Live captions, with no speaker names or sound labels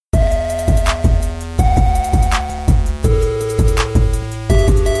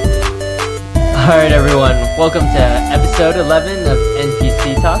Alright everyone, welcome to episode 11 of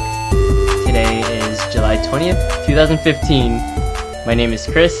NPC Talk. Today is July 20th, 2015. My name is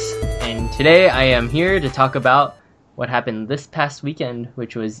Chris, and today I am here to talk about what happened this past weekend,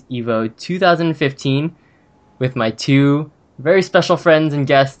 which was EVO 2015, with my two very special friends and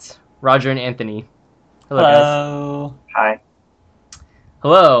guests, Roger and Anthony. Hello, guys. Hi.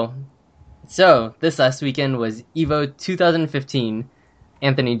 Hello. So, this last weekend was EVO 2015.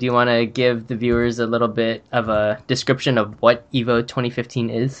 Anthony, do you want to give the viewers a little bit of a description of what EVO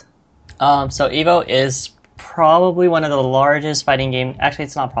 2015 is? So EVO is probably one of the largest fighting game. Actually,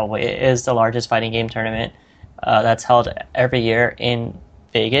 it's not probably. It is the largest fighting game tournament that's held every year in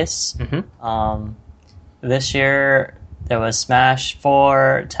Vegas. Mm-hmm. This year there was Smash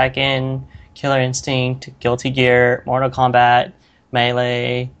 4, Tekken, Killer Instinct, Guilty Gear, Mortal Kombat,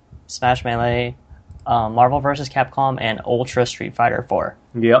 Melee, Smash Melee, Marvel vs. Capcom, and Ultra Street Fighter 4.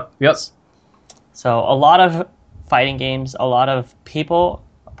 Yep. So a lot of fighting games, a lot of people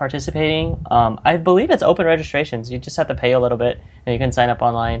participating. I believe it's open registrations. You just have to pay a little bit, and you can sign up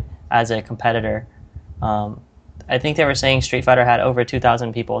online as a competitor. I think they were saying Street Fighter had over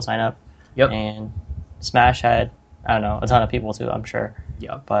 2,000 people sign up. Yep. And Smash had, I don't know, a ton of people too, I'm sure.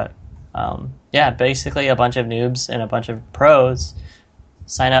 Yep. But yeah, basically a bunch of noobs and a bunch of pros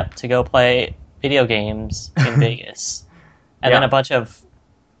sign up to go play video games in Vegas. And then a bunch of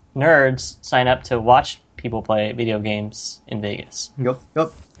nerds sign up to watch people play video games in Vegas. Yep.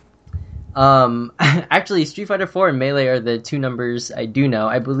 Actually, Street Fighter 4 and Melee are the two numbers I do know.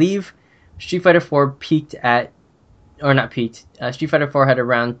 I believe Street Fighter 4 peaked at, or not peaked, Street Fighter 4 had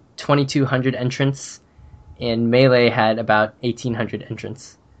around 2,200 entrants, and Melee had about 1,800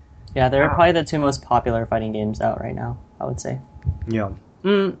 entrants. Yeah, they're probably the two most popular fighting games out right now, I would say. Yeah.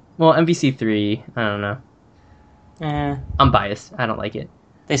 Well, MVC3, I don't know. I'm biased. I don't like it.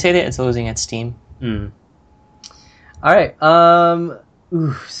 They say that it's losing its steam. All right. So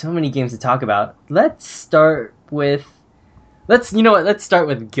many games to talk about. Let's start with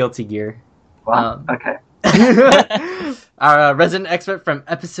Guilty Gear. Well, okay. Our resident expert from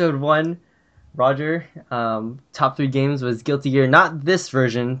episode 1, Roger. Top 3 games was Guilty Gear. Not this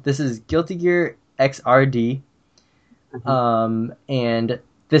version. This is Guilty Gear XRD. And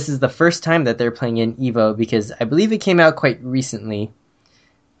this is the first time that they're playing in EVO because I believe it came out quite recently.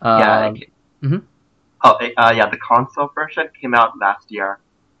 The console version came out last year.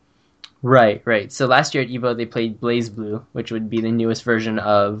 Right. So last year at EVO they played BlazBlue, which would be the newest version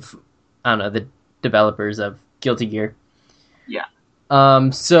of, I don't know, the developers of Guilty Gear. Yeah.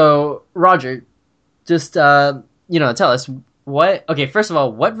 So Roger, just tell us first of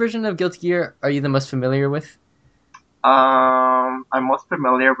all, what version of Guilty Gear are you the most familiar with? I'm most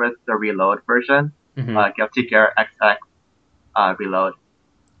familiar with the Reload version, Guilty Gear XX Reload.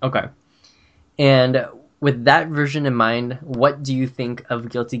 Okay. And with that version in mind, what do you think of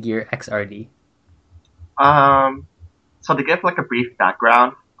Guilty Gear XRD? So to give like a brief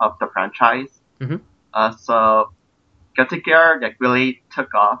background of the franchise, so Guilty Gear really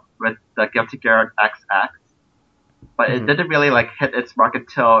took off with the Guilty Gear XX, but it didn't really hit its market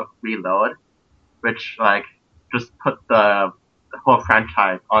till Reload, which just put the whole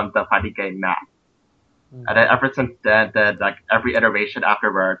franchise on the fighting game map. And then ever since then, every iteration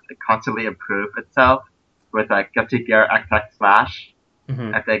afterwards, it constantly improved itself with Guilty Gear XX Slash,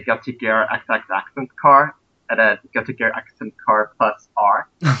 and then Guilty Gear XX Accent Car, and then Guilty Gear Accent Car Plus R.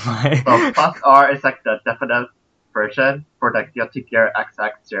 So Plus R is the definitive version for the Guilty Gear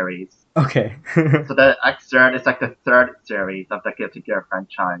XX series. Okay. So the XZ is the third series of the Guilty Gear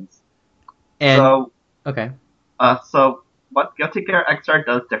franchise. So what Guilty Gear XR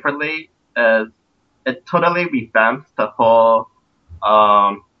does differently is it totally revamps the whole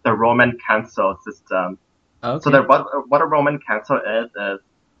the Roman cancel system. Okay. So what a Roman cancel is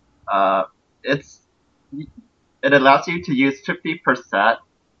it allows you to use 50%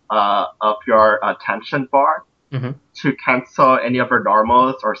 of your tension bar to cancel any of your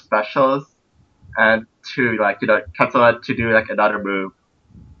normals or specials, and to cancel it to do another move,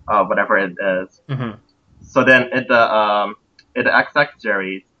 whatever it is. So then in the XX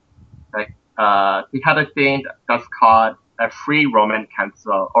series, he had a thing that's called a free Roman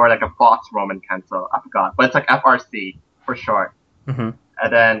cancel, or a false Roman cancel. I forgot, but it's FRC for short. And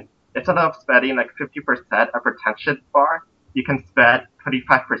then instead of spending 50% of your tension bar, you can spend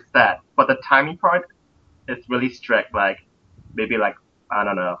 25%. But the timing part is really strict, maybe I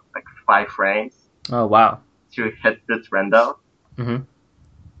don't know, 5 frames. Oh wow! To hit this rendo.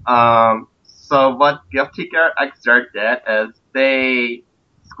 So what Guilty Gear XR did is they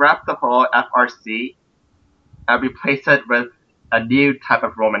scrapped the whole FRC and replaced it with a new type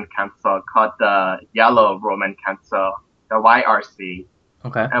of Roman cancel called the Yellow Roman cancel, the YRC.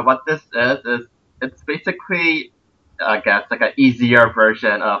 Okay. And what this is it's basically, I guess, like an easier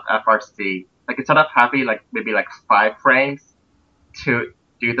version of FRC. Like instead of having like maybe like 5 frames to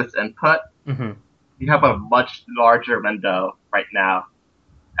do this input, you have a much larger window right now.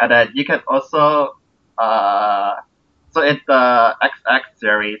 And then you can also, so in the XX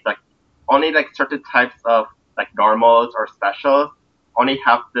series, like only like certain types of like normals or specials only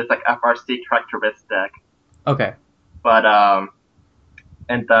have this like FRC characteristic. Okay. But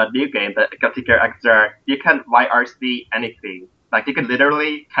in the new game, the Guilty Gear Xrd, you can YRC anything. Like you can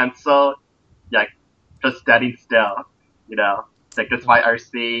literally cancel, like just standing still. You know, like just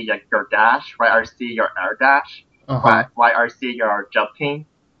YRC like your dash, YRC your air dash, YRC your jumping,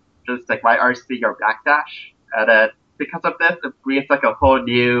 just like YRC your backdash. And then because of this, it brings like a whole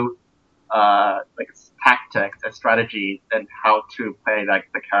new like tactics and strategies and how to play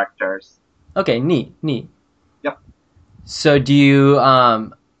like the characters. Okay, neat. Yep. So do you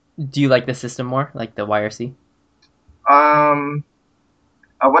like the system more, like the YRC?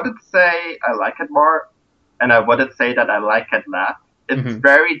 I wouldn't say I like it more, and I wouldn't say that I like it less. It's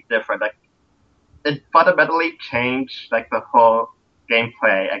very different. Like it fundamentally changed like the whole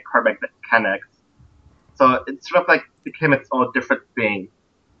gameplay and core mechanics. So it sort of like became its own different thing.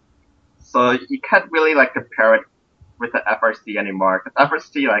 So you can't really like compare it with the FRC anymore. Because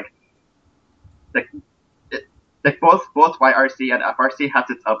FRC like both YRC and FRC has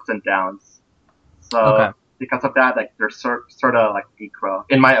its ups and downs. So because of that, like they're sort of like equal,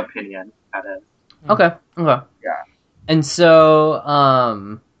 in my opinion. That is. Okay. Yeah. And so,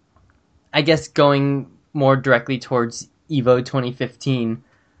 I guess going more directly towards EVO 2015,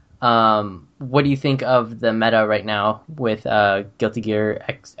 what do you think of the meta right now with Guilty Gear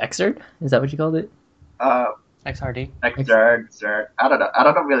Xrd? Is that what you called it? XRD. Xrd. I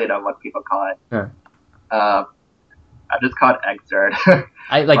don't really know what people call it. I just call it Xrd.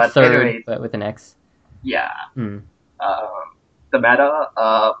 I like but third, anyways, but with an X. Yeah. The meta.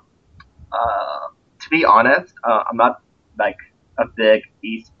 To be honest, I'm not like a big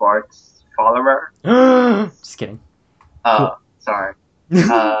esports follower. Just kidding. Cool. Sorry.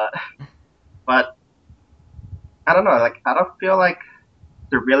 But I don't know. Like I don't feel like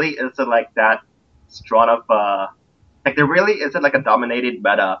there really isn't like that strong of like there really isn't like a dominated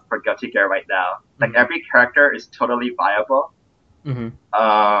meta for Guilty Gear right now. Like every character is totally viable.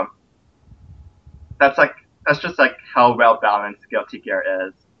 That's just like how well balanced Guilty Gear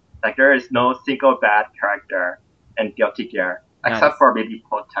is. Like there is no single bad character in Guilty Gear except for maybe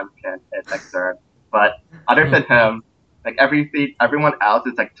Potemkin and Xrd. But other than him, like everyone else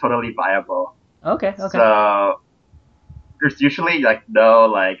is like totally viable. Okay. So there's usually like no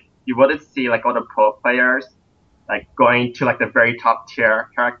like you wouldn't see like all the pro players like going to like the very top tier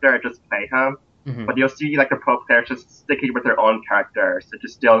character and just play him. But you'll see like the pro players just sticking with their own characters to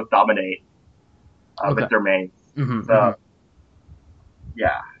just still dominate with their mains. So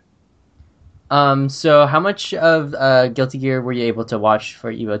yeah. So how much of Guilty Gear were you able to watch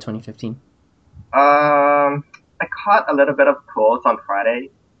for EVO 2015? I caught a little bit of pulls on Friday,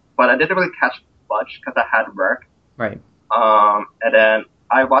 but I didn't really catch much because I had work. Right. And then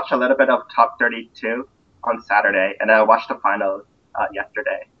I watched a little bit of Top 32 on Saturday, and I watched the finals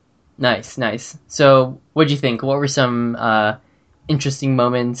yesterday. Nice. So what'd you think? What were some interesting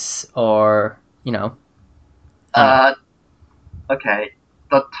moments or, you know? Okay.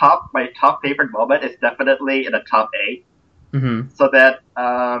 My top favorite moment is definitely in the top 8. So that,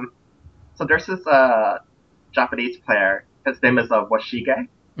 so there's this, Japanese player. His name is, Washige.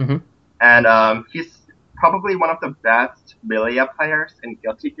 And, he's probably one of the best Melia players in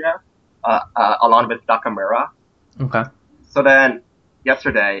Guilty Gear, along with Nakamura. Okay. So then,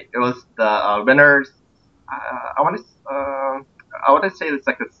 yesterday, it was the winners, I want to say it's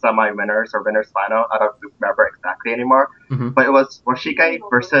like the semi-winners or winners final. I don't remember exactly anymore. But it was Washige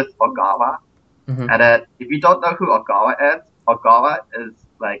versus Ogawa. And then, if you don't know who Ogawa is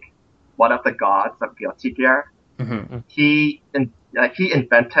like one of the gods of Guilty Gear. He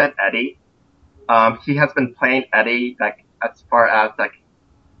invented Eddie. He has been playing Eddie like as far as like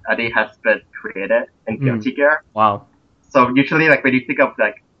Eddie has been created in Guilty Gear. Wow. So usually like when you think of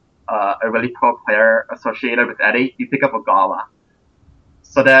like a really pro player associated with Eddie, you think of Ogawa.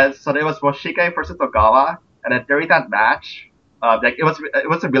 So there was Washige versus Ogawa, and then during that match, like it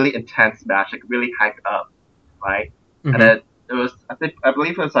was a really intense match, like really hyped up, right? And then it was I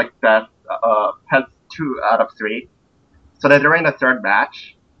believe it was like best 2 out of 3. So then during the third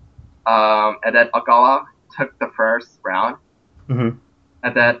match, and then Ogawa took the first round, and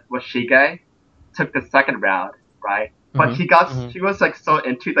then Washige took the second round, right? But he was like so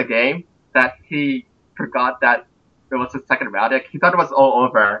into the game that he forgot that it was the second round. Like, he thought it was all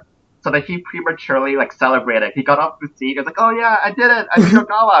over. So that he prematurely like celebrated. He got off the seat. He was like, "Oh yeah, I did it! I beat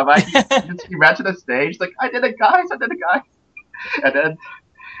Ogawa!" Right? He ran to the stage like, "I did it, guys! I did it, guys!" And then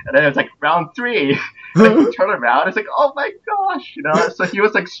it was like round 3. Like, he turned around. It's like, "Oh my gosh!" So he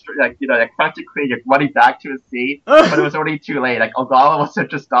was like, frantically like, running back to his seat, but it was already too late. Like, Ogawa was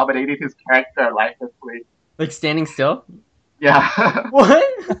just dominating his character lifelessly. Like standing still. Yeah. What?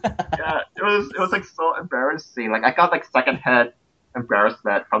 Yeah, it was like so embarrassing. Like, I got like secondhand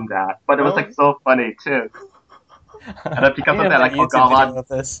embarrassment from that, but it was like so funny too. And then because of that, like Ogawa,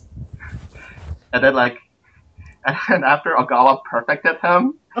 and after Ogawa perfected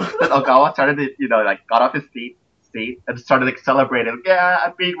him, then Ogawa started to, like got off his seat and started like celebrating. Like, yeah,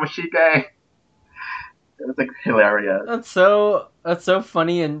 I beat Washige. It was like hilarious. That's so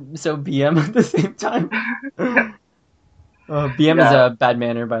funny and so BM at the same time. BM is a bad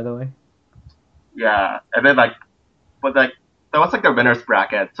manner, by the way. Yeah, and then there was like a winner's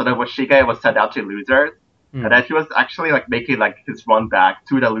bracket, so then Washige was sent out to losers, and then he was actually like making like his run back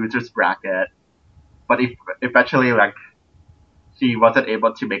to the losers bracket, but eventually like he wasn't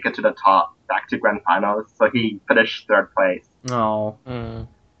able to make it to the top back to grand finals, so he finished 3rd place. Oh.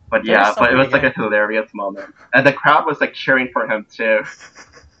 But yeah, but it was like a hilarious moment, and the crowd was like cheering for him too.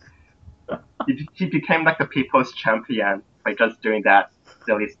 He became like the people's champion by just doing that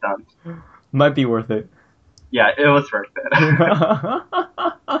silly stunt. Might be worth it. Yeah, it was worth it.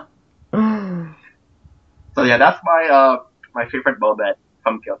 So yeah, that's my favorite moment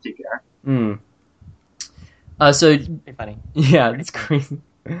from Guilty Gear. So pretty funny. Yeah, that's crazy.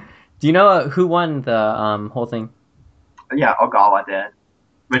 Do you know who won the whole thing? Yeah, Ogawa did,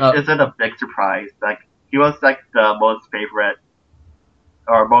 which isn't a big surprise. Like, he was like the most favorite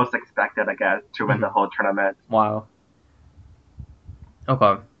or most expected, I guess, to win the whole tournament. Wow.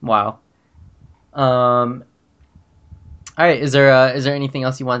 Okay. Wow. All right. Is there anything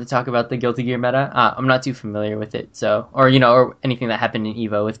else you want to talk about the Guilty Gear meta? I'm not too familiar with it, so or anything that happened in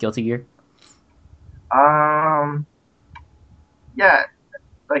Evo with Guilty Gear. Yeah,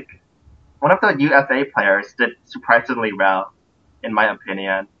 like one of the USA players did surprisingly well, in my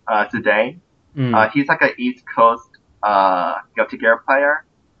opinion. Zidane. He's like an East Coast Guilty Gear player,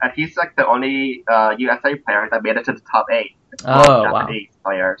 and he's like the only USA player that made it to the top 8. Japanese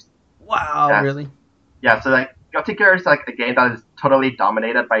players. Wow, yeah. Really? Yeah, so like Guilty Gear is like a game that is totally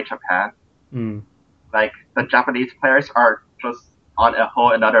dominated by Japan. Like, the Japanese players are just on a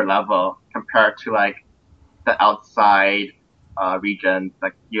whole another level compared to like the outside regions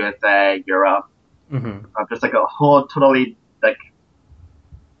like USA, Europe. Just like a whole totally like,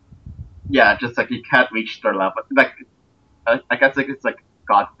 yeah, just like you can't reach their level. Like, I guess like it's like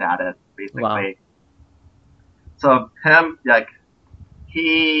god status basically. Wow. So him, like,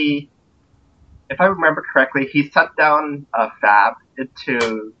 he, if I remember correctly, he set down Fab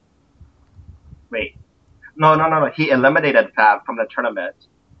into. Wait, no. He eliminated Fab from the tournament.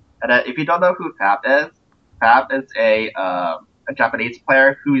 And if you don't know who Fab is a Japanese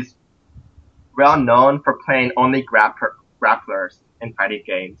player who's well known for playing only grapplers in fighting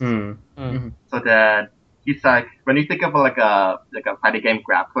games. So then he's like, when you think of like a fighting game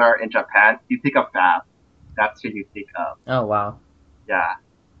grappler in Japan, you think of Fab. That's who you think of. Oh wow. Yeah.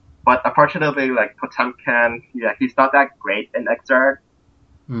 But unfortunately, like Potemkin, he's not that great in Xrd,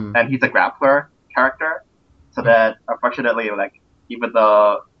 and he's a grappler character. So that unfortunately, like, even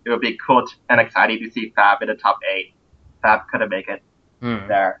though it would be cool and exciting to see Fab in the top 8, Fab couldn't make it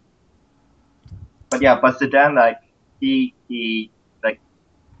there. But yeah, but Zidane, like, he like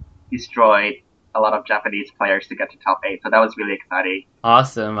destroyed a lot of Japanese players to get to top 8, so that was really exciting.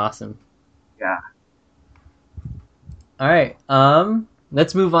 Awesome. Yeah. All right.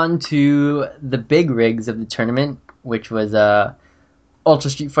 Let's move on to the big rigs of the tournament, which was Ultra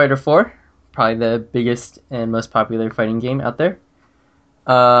Street Fighter 4, probably the biggest and most popular fighting game out there.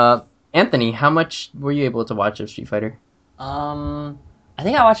 Anthony, how much were you able to watch of Street Fighter? I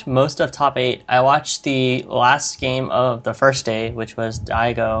think I watched most of top 8. I watched the last game of the first day, which was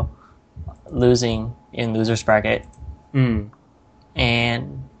Daigo losing in losers bracket.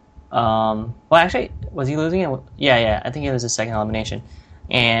 And well, actually, was he losing it? Yeah. I think it was his second elimination.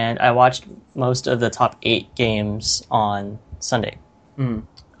 And I watched most of the top 8 games on Sunday.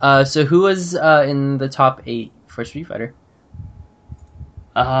 So who was in the top 8 for Street Fighter?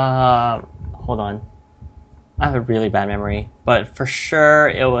 Hold on. I have a really bad memory, but for sure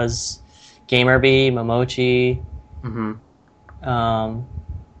it was Gamerby, Momochi,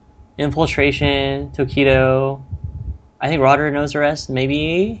 Infiltration, Tokido. I think Roder knows the rest,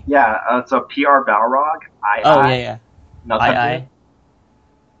 maybe? Yeah, so PR Balrog, Oh, yeah. II.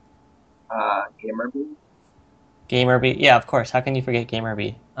 Gamerby. Gamerby. Yeah, of course. How can you forget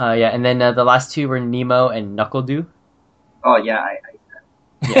Gamerby? Yeah, and then the last two were Nemo and NuckleDo. Oh yeah,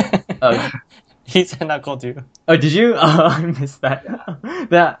 Yeah. Oh. He's a NuckleDo. Oh, did you? Oh, I missed that.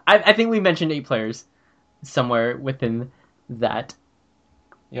 Yeah. I think we mentioned 8 players somewhere within that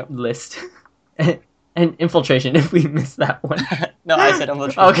list. And Infiltration, if we missed that one. No, I said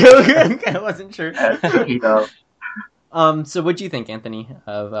Infiltration. Okay, I wasn't sure. So what do you think, Anthony?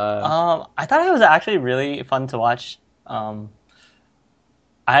 Of I thought it was actually really fun to watch. The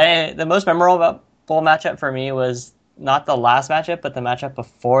most memorable matchup for me was not the last matchup, but the matchup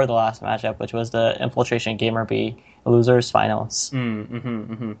before the last matchup, which was the Infiltration Gamerby Losers Finals.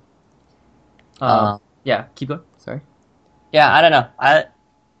 Yeah, keep going. Sorry. Yeah, I don't know.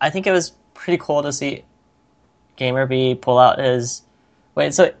 I think it was pretty cool to see Gamerby pull out his...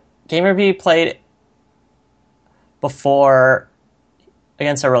 Wait, so Gamerby played before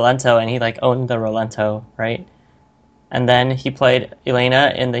against a Rolento, and he owned the Rolento, right? And then he played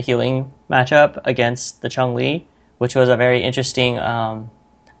Elena in the healing matchup against the Chun-Li, which was a very interesting...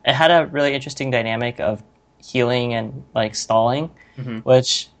 it had a really interesting dynamic of healing and stalling,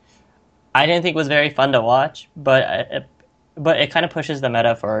 which I didn't think was very fun to watch, but it kind of pushes the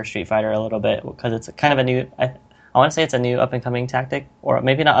meta for Street Fighter a little bit, because it's kind of a new... I want to say it's a new up-and-coming tactic, or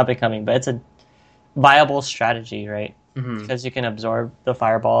maybe not up-and-coming, but it's a viable strategy, right? Because you can absorb the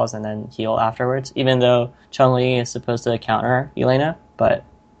fireballs and then heal afterwards, even though Chun-Li is supposed to counter Elena, but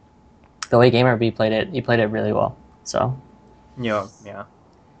the way Gamerby played it, he played it really well. So yeah.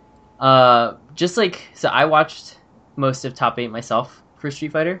 So I watched most of Top 8 myself for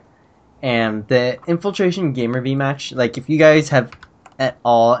Street Fighter, and the Infiltration Gamerby match, if you guys have at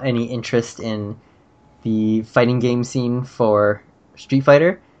all any interest in the fighting game scene for Street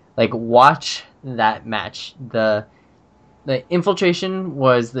Fighter, watch that match. The Infiltration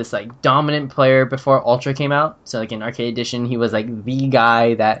was this dominant player before Ultra came out. So in Arcade Edition, he was the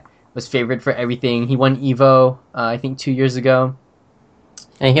guy that was favored for everything. He won Evo, I think 2 years ago.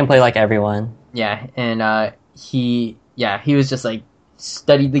 And he can play everyone. Yeah, and he was just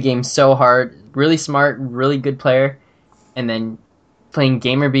studied the game so hard, really smart, really good player, and then playing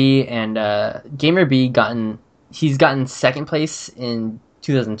Gamerby, and Gamerby he's gotten second place in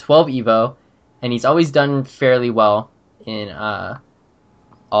 2012 Evo, and he's always done fairly well in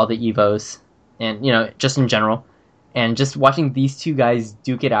all the Evos, and just in general. And just watching these two guys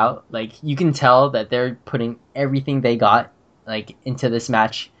duke it out, you can tell that they're putting everything they got into this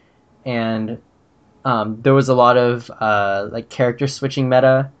match, and there was a lot of character switching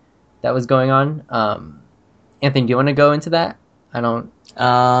meta that was going on. Anthony, do you want to go into that? I don't.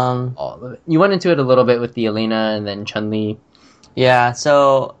 All of it. You went into it a little bit with the Elena and then Chun-Li. Yeah,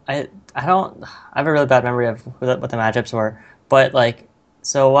 so I have a really bad memory of what the matchups were, but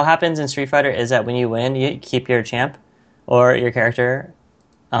so what happens in Street Fighter is that when you win, you keep your champ or your character,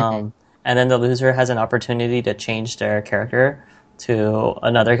 and then the loser has an opportunity to change their character to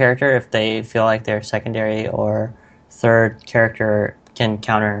another character if they feel like their secondary or third character can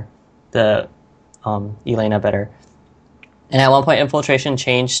counter the Elena better. And at one point, Infiltration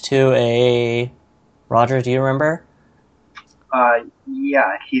changed to a... Roger, do you remember?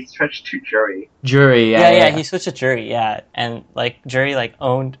 Yeah, he switched to Jury. Yeah, he switched to Jury, yeah. And, Jury,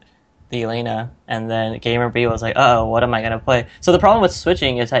 owned the Elena, and then Gamerby was uh-oh, what am I going to play? So the problem with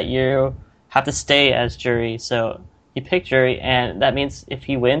switching is that you have to stay as Jury, so he picked Jury, and that means if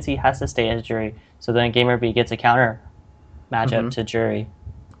he wins, he has to stay as Jury. So then Gamerby gets a counter matchup to Jury.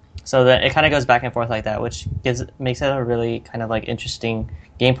 So that it kind of goes back and forth like that, which makes it a really kind of interesting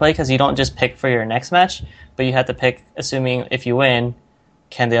gameplay, because you don't just pick for your next match, but you have to pick, assuming if you win,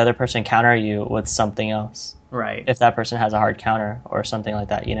 can the other person counter you with something else? Right. If that person has a hard counter or something like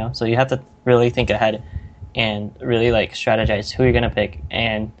that, So you have to really think ahead and really strategize who you're going to pick,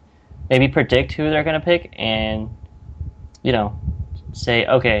 and maybe predict who they're going to pick, and say,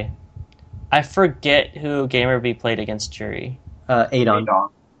 okay, I forget who Gamerby played against Jury. Adon.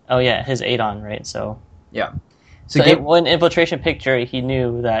 Oh yeah, his Adon, right? So yeah. So when Infiltration picked Jury, he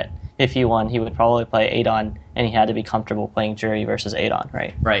knew that if he won, he would probably play Adon, and he had to be comfortable playing Jury versus Adon,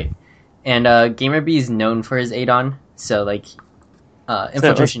 right? Right. And Gamerby is known for his Adon, so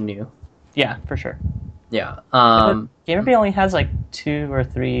Infiltration knew. Yeah, for sure. Yeah. Gamerby only has 2 or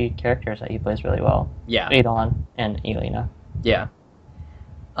 3 characters that he plays really well. Yeah. Adon and Elena. Yeah.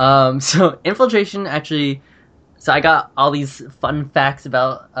 So Infiltration actually... So I got all these fun facts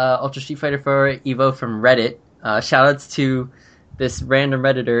about Ultra Street Fighter 4 Evo from Reddit. Shoutouts to this random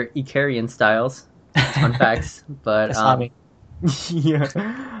Redditor, Icarian Styles. Fun facts. But Kasami.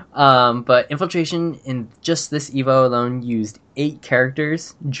 yeah. But Infiltration in just this Evo alone used 8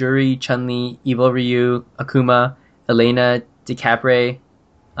 characters: Juri, Chun-Li, Evil Ryu, Akuma, Elena, Decapre,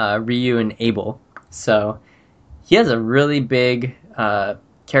 Ryu, and Abel. So he has a really big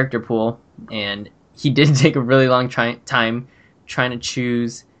character pool, and he did take a really long time trying to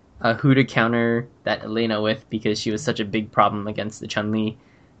choose who to counter that Elena with, because she was such a big problem against the Chun-Li.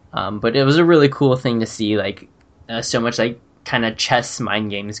 But it was a really cool thing to see, like so much like kind of chess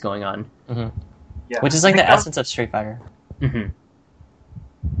mind games going on. Mm-hmm. Yeah, which is like the essence of Street Fighter. Mm-hmm.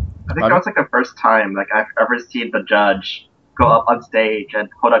 I think that was like the first time like I've ever seen the judge go up on stage and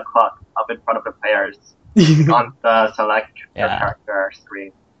hold a clock up in front of the players on the select character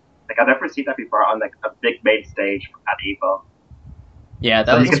screen. Like I've never seen that before on like a big main stage at Evo. Yeah,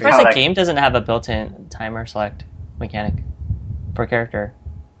 that was the first. The game doesn't have a built-in timer select mechanic per character.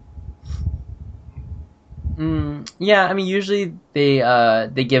 Yeah, I mean usually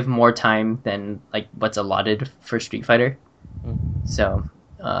they give more time than like what's allotted for Street Fighter. So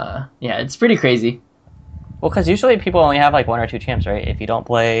yeah, it's pretty crazy. Well, because usually people only have like 1 or 2 champs, right? If you don't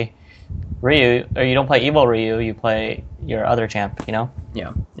play Ryu or you don't play Evil Ryu, you play your other champ. You know?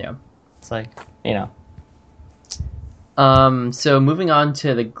 Yeah. It's like, you know. So moving on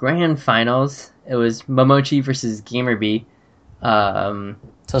to the grand finals, it was Momochi versus GamerB. So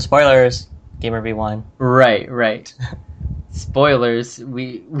spoilers. GamerB won. Right. Spoilers.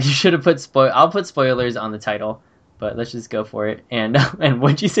 We should have put I'll put spoilers on the title, but let's just go for it. And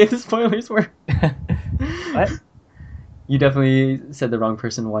what'd you say the spoilers were? What? You definitely said the wrong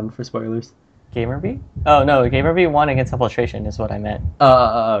person won for spoilers. GamerB? Oh no, GamerB won against Infiltration is what I meant.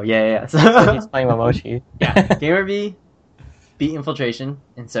 Yeah. So he's playing Momochi. Yeah, GamerB beat Infiltration,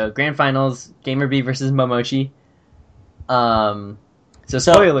 and so grand finals, GamerB versus Momochi. So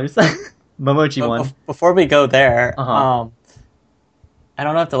spoilers. Momochi won. Before we go there, I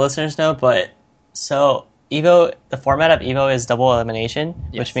don't know if the listeners know, but so Evo, the format of Evo is double elimination,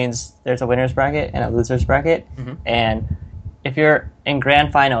 which means there's a winner's bracket and a loser's bracket. Mm-hmm. And if you're in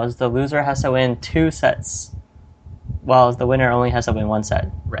grand finals, the loser has to win 2 sets, while the winner only has to win 1 set.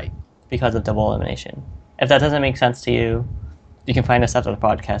 Right. Because of double elimination. If that doesn't make sense to you, you can find us after the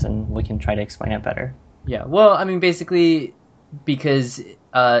podcast and we can try to explain it better. Yeah, well, I mean, basically, because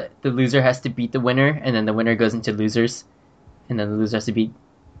the loser has to beat the winner, and then the winner goes into losers, and then the loser has to beat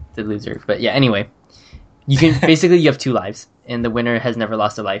the loser. But yeah, anyway, you can basically you have 2 lives, and the winner has never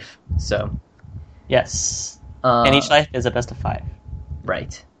lost a life. So yes, and each life is a best of 5.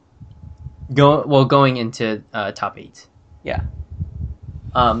 Right. Going into top 8. Yeah.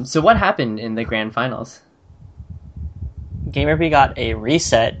 So what happened in the grand finals? GamerB got a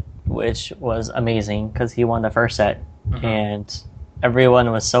reset, which was amazing because he won the first set, and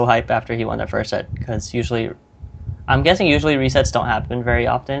everyone was so hyped after he won the first set because I'm guessing resets don't happen very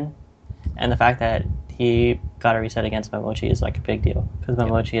often, and the fact that he got a reset against Momochi is like a big deal because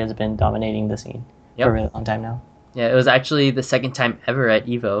Momochi has been dominating the scene for a really long time now. Yeah, it was actually the second time ever at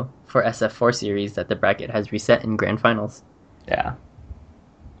Evo for SF4 series that the bracket has reset in grand finals. Yeah.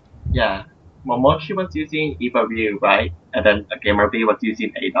 Yeah. Momochi was using Evil Ryu, right? And then GamerB was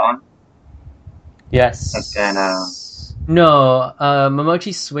using Adon. Yes. And then, no,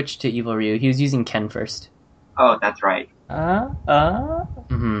 Momochi switched to Evil Ryu. He was using Ken first. Oh, that's right.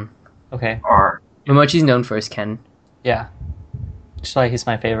 Okay. Or Momochi's known for his Ken. Yeah. Just like he's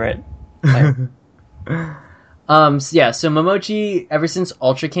my favorite. So Momochi, ever since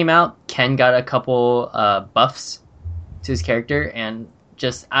Ultra came out, Ken got a couple buffs to his character, and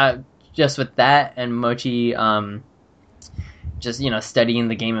just with that and Momochi just studying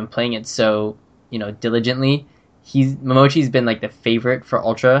the game and playing it so diligently, Momochi's been like the favorite for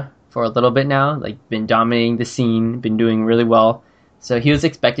Ultra for a little bit now, like been dominating the scene, been doing really well. So he was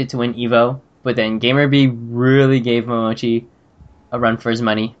expected to win Evo, but then GamerB really gave Momochi a run for his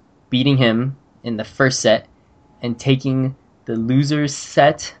money, beating him in the first set and taking the loser's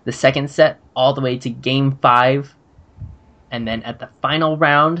set, the second set, all the way to game 5. And then at the final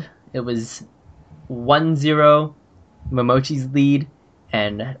round, it was 1-0, Momochi's lead.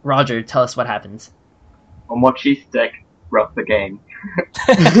 And Roger, tell us what happens. Momochi's deck broke the game.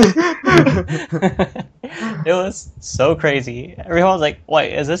 It was so crazy. Everyone was like,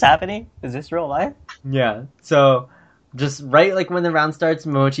 wait, is this happening? Is this real life? Yeah, so just right like when the round starts,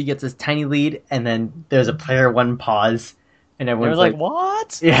 Momochi gets this tiny lead, and then there's a player 1 pause, and everyone's like,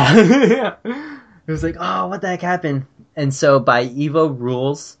 what? Yeah. It was like, oh, what the heck happened? And so by Evo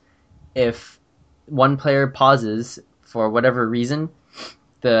rules, if one player pauses for whatever reason,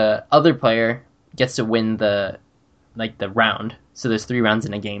 the other player gets to win the round. So there's 3 rounds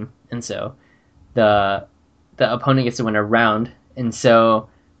in a game, and so the opponent gets to win a round. And so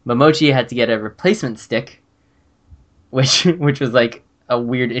Momochi had to get a replacement stick, which was like a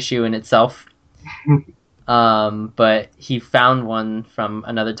weird issue in itself. But he found one from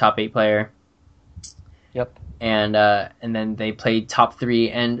another top 8 player. Yep. And then they played top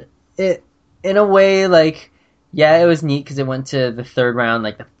 3, and it, in a way, like, yeah, it was neat because it went to the third round,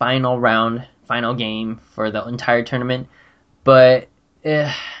 like the final game for the entire tournament. But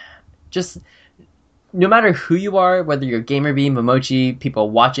just no matter who you are, whether you're GamerBee, Momochi, people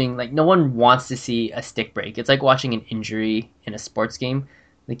watching, like, no one wants to see a stick break. It's like watching an injury in a sports game.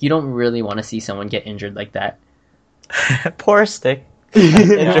 Like, you don't really want to see someone get injured like that. Poor stick.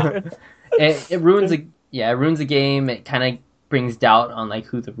 It ruins the game. It kind of brings doubt on like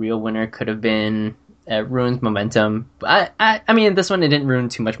who the real winner could have been. It ruins momentum. But I mean, this one it didn't ruin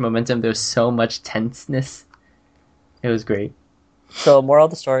too much momentum. There was so much tenseness. It was great. So, moral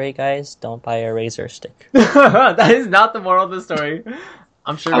of the story, guys: don't buy a Razer stick. That is not the moral of the story.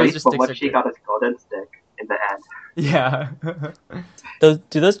 I'm sure Razer sticks are good. Got his golden stick in the end. Yeah. Do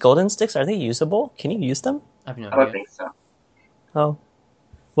those golden sticks, are they usable? Can you use them? I don't think so. Oh,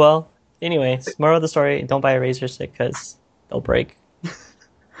 well. Anyways, moral of the story: don't buy a Razer stick because they'll break.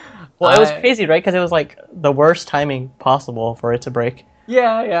 Well, it was crazy, right? Because it was like the worst timing possible for it to break.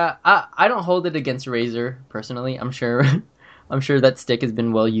 Yeah. I don't hold it against Razer personally. I'm sure that stick has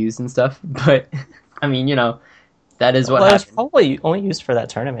been well used and stuff. But I mean, that is what happened. It's probably only used for that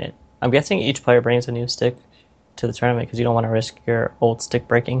tournament. I'm guessing each player brings a new stick to the tournament because you don't want to risk your old stick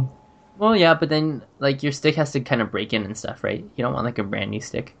breaking. Well, yeah, but then like your stick has to kind of break in and stuff, right? You don't want like a brand new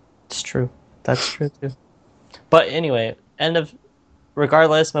stick. It's true. That's true too. But anyway,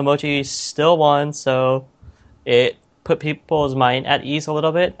 regardless, Momochi still won, so it put people's mind at ease a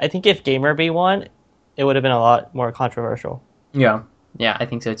little bit. I think if GamerBee won, it would have been a lot more controversial. Yeah, I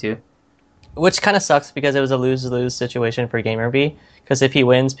think so too. Which kind of sucks because it was a lose-lose situation for GamerBee. Because if he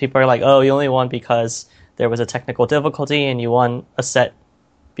wins, people are like, oh, you only won because there was a technical difficulty and you won a set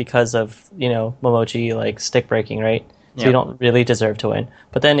because of, Momochi, like, stick breaking, right? So you don't really deserve to win.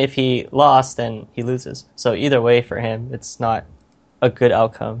 But then if he lost, then he loses. So either way for him, it's not a good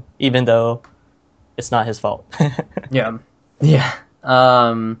outcome, even though it's not his fault. Yeah.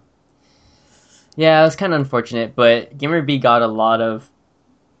 Yeah, it was kind of unfortunate, but GamerBee got a lot of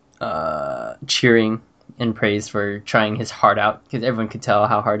cheering and praise for trying his heart out, because everyone could tell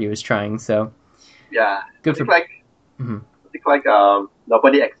how hard he was trying, so... Yeah. Good for... I think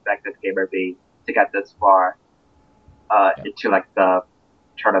nobody expected GamerBee to get this far into, like, the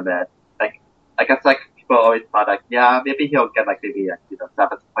tournament. Like, I guess, like, people always thought, like, yeah, maybe he'll get, like, maybe, like,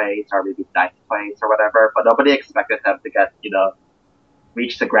 7th place or maybe 9th place or whatever, but nobody expected him to get,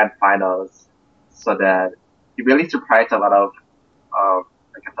 reach the grand finals. So that he really surprised a lot of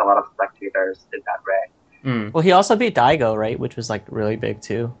spectators in that way. Well, he also beat Daigo, right? Which was, like, really big,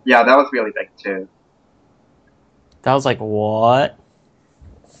 too. Yeah, that was really big, too. That was like, what?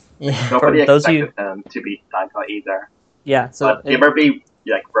 Yeah. Nobody expected him to beat Daigo either. Yeah, so... But GamerBee,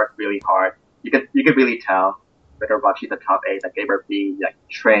 like, worked really hard. You could really tell when you're watching the top 8 that GamerBee, like,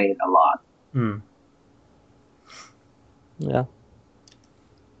 trained a lot. Yeah.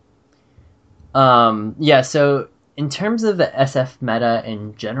 So in terms of the SF meta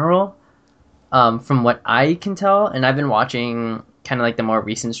in general, from what I can tell, and I've been watching kind of like the more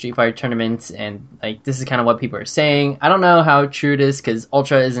recent Street Fighter tournaments, and like this is kind of what people are saying. I don't know how true it is because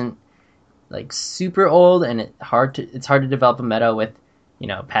Ultra isn't like super old, and it's hard to develop a meta with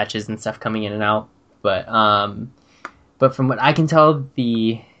patches and stuff coming in and out. But from what I can tell,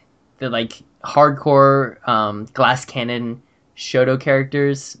 the like hardcore Glass Cannon Shoto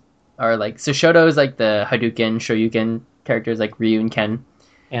characters are like, so Shoto is like the Hadouken, Shoryuken characters like Ryu and Ken.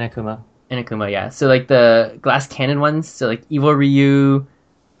 And Akuma, yeah. So like the Glass Cannon ones, so like Evil Ryu,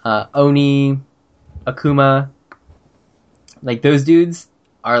 Oni, Akuma, like those dudes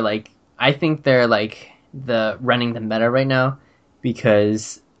are like, I think they're like running the meta right now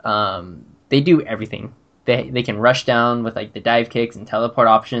because they do everything. They can rush down with like the dive kicks and teleport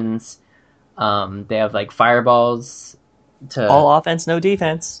options. They have like fireballs to all offense, no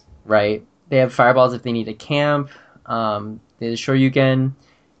defense. Right. They have fireballs if they need a camp. They Shoryuken.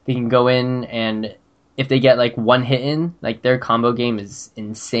 They can go in, and if they get like one hit in, like their combo game is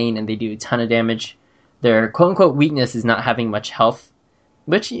insane, and they do a ton of damage. Their quote unquote weakness is not having much health,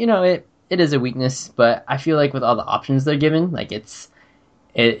 which it is a weakness. But I feel like with all the options they're given, like it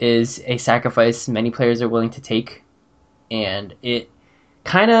is a sacrifice many players are willing to take, and it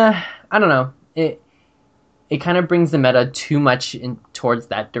kind of, I don't know, it kind of brings the meta too much towards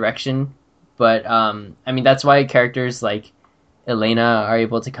that direction. But I mean, that's why characters like Elena are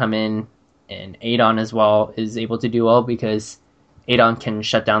able to come in, and Adon as well is able to do well, because Adon can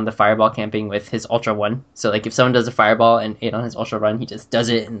shut down the fireball camping with his Ultra One. So like if someone does a fireball and Adon has Ultra Run, he just does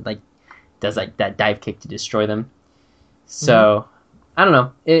it and like does like that dive kick to destroy them. So I don't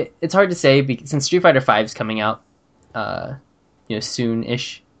know. It's hard to say since Street Fighter V is coming out,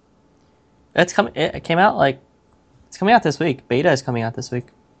 soon-ish. It's coming. It came out it's coming out this week. Beta is coming out this week.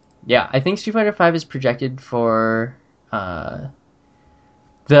 Yeah, I think Street Fighter V is projected for the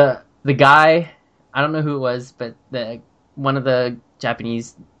guy. I don't know who it was, but one of the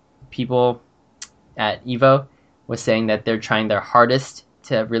Japanese people at Evo was saying that they're trying their hardest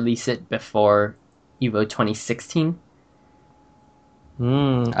to release it before Evo 2016.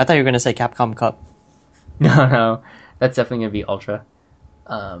 I thought you were going to say Capcom Cup. No, that's definitely going to be Ultra.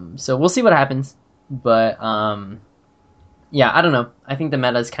 So we'll see what happens. But yeah, I don't know. I think the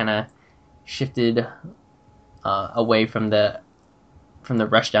meta's kind of shifted away from the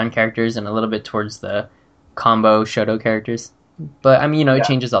rushdown characters and a little bit towards the combo Shoto characters. But I mean, it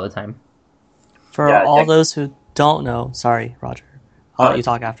changes all the time. For all those who don't know, sorry, Roger, I'll let you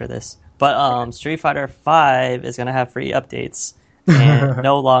talk after this. But Street Fighter V is going to have free updates and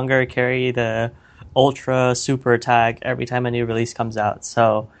no longer carry the Ultra Super tag every time a new release comes out.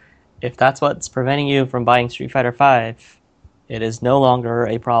 So if that's what's preventing you from buying Street Fighter V, it is no longer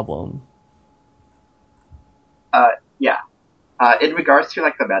a problem. In regards to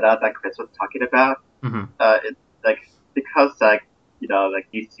like the meta that Chris was talking about, it's like because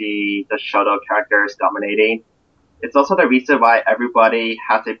you see the Shoto characters dominating. It's also the reason why everybody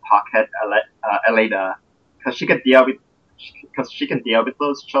has a pocket Elena, because she can deal with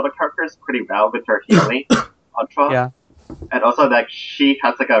those Shoto characters pretty well with her healing Ultra. Yeah, and also like she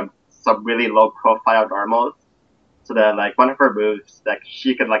has like some really low profile normals, so that like one of her moves, like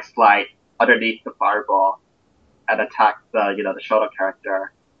she can like slide underneath the fireball and attack the the Shoto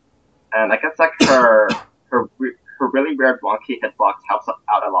character, and I guess like her really weird wonky hitbox helps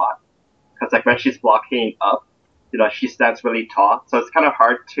out a lot, because like when she's blocking up, she stands really tall, so it's kind of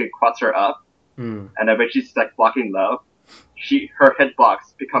hard to cross her up, and then when she's like blocking low, her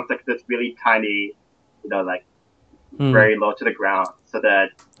hitbox becomes like this really tiny, very low to the ground, so that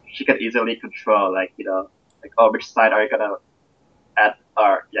she can easily control which side are you gonna at,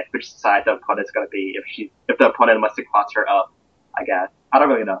 or which side the opponent's gonna be if the opponent wants to cross her up. I guess I don't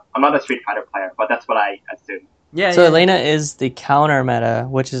really know. I'm not a Street Fighter player, but that's what I assume. Yeah. So Elena is the counter meta,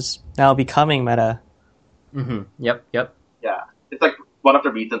 which is now becoming meta. Mm-hmm. Yep. Yeah, it's like one of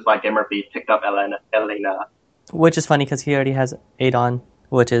the reasons why Gamerbeat picked up Elena. Which is funny because he already has Adon,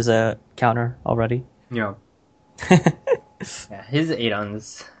 which is a counter already. Yeah. Yeah, his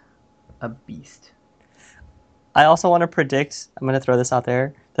Adon's a beast. I also want to predict, I'm going to throw this out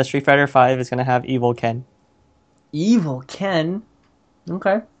there, that Street Fighter V is going to have Evil Ken. Evil Ken?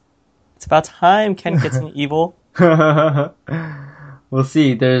 Okay. It's about time Ken gets an evil. We'll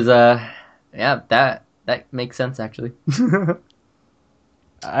see. There's that makes sense actually.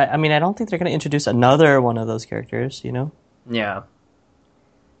 I mean, I don't think they're going to introduce another one of those characters, Yeah.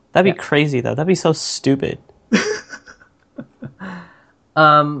 That'd be crazy, though. That'd be so stupid.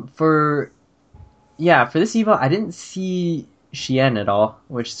 For this Evo, I didn't see Xian at all,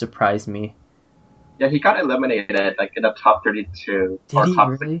 which surprised me. Yeah, he got eliminated in the top 32 or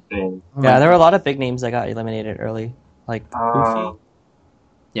top really? 16. Yeah, there were a lot of big names that got eliminated early, like Goofy.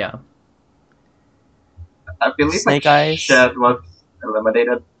 Yeah. I believe Snake Eyes Shed was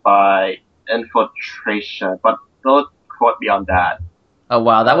eliminated by Infiltration, but don't quote me on that. Oh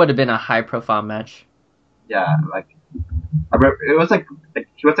wow, that would have been a high-profile match. Yeah, it was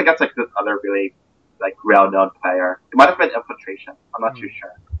he was against this other really well-known player. It might have been Infiltration. I'm not too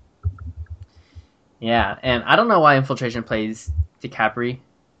sure. Yeah, and I don't know why Infiltration plays DiCapri.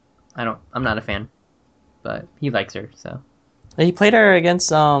 I'm not a fan, but he likes her, so. He played her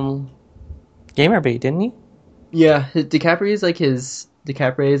against Gamerbeat, didn't he? Yeah, DiCapri is like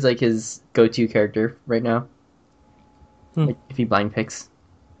his go-to character right now. If he blind picks,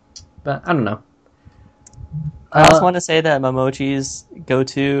 but I don't know. I also want to say that Momochi's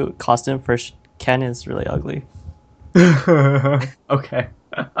go-to costume for Ken is really ugly. Okay.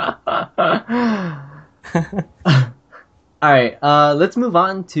 Alright, let's move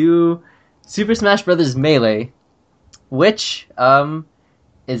on to Super Smash Bros. Melee, which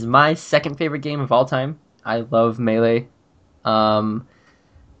is my second favorite game of all time. I love Melee.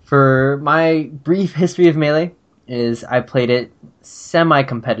 For my brief history of Melee is I played it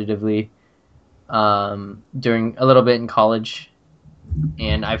semi-competitively during a little bit in college,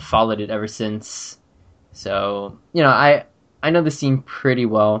 and I've followed it ever since. So, I know the scene pretty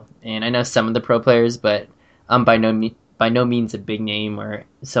well, and I know some of the pro players, but I'm by no means a big name or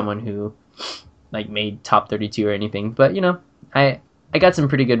someone who made top 32 or anything. But I got some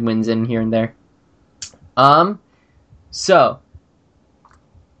pretty good wins in here and there. So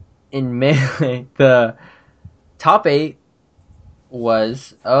in Melee, the top 8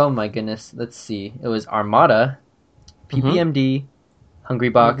 was, oh my goodness, let's see. It was Armada, PPMD,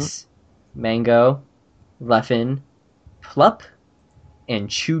 Hungrybox, Mango, Leffen, Plup, and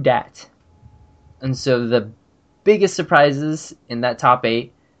Chudat. And so the biggest surprises in that top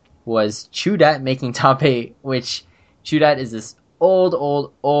 8 was Chudat making top 8, which Chudat is this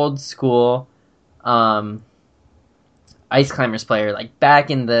old school Ice Climbers player, like back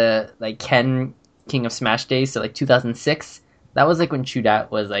in the like Ken King of Smash days, so like 2006. That was like when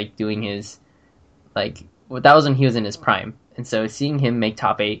Chudat was like doing his that was when he was in his prime. And so seeing him make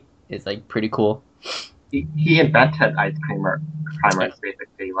top 8 is like pretty cool. He invented Ice Climbers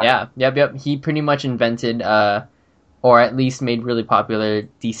basically. Like, yeah, yep. He pretty much invented or at least made really popular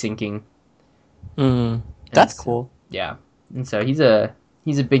desyncing. That's cool. Yeah. And so he's a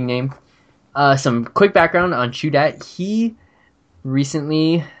big name. Some quick background on Chudat. He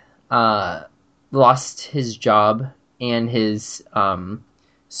recently lost his job and his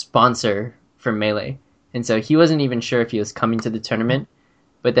sponsor for Melee. And so he wasn't even sure if he was coming to the tournament.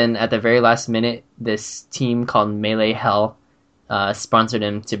 But then at the very last minute, this team called Melee Hell sponsored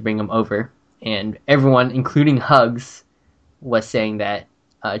him to bring him over. And everyone, including Hugs, was saying that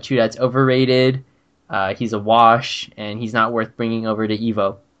Chudat's overrated, he's a wash, and he's not worth bringing over to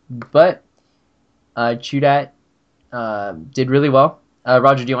EVO. But Chudat did really well.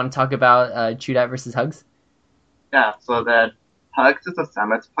 Roger, do you want to talk about Chudat versus Hugs? Yeah, so that Hugs is a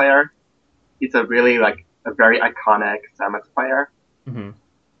Samus player. He's a really, a very iconic Samus player. Mm-hmm.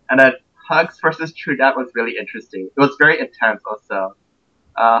 And then Hugs versus Chudat was really interesting. It was very intense also.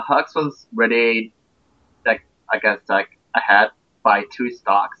 Hugs was really, ahead by 2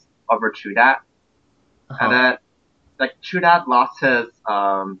 stocks over Chudat. And then, Chudat lost his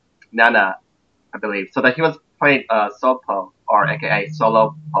Nana, I believe. So that he was playing Sopo, or aka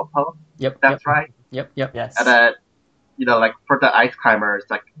Solo Popo. Yep. That's right. Yep. Yes. And then, for the Ice Climbers,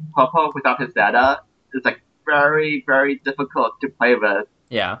 Popo without his Nana is very, very difficult to play with.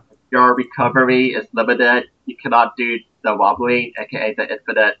 Yeah. Your recovery is limited. You cannot do the wobbling, aka the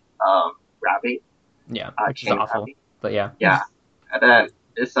infinite grabbing. Yeah, which is awful. Grabbing. But yeah. Yeah. And then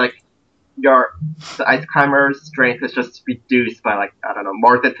it's the Ice Climber's strength is just reduced by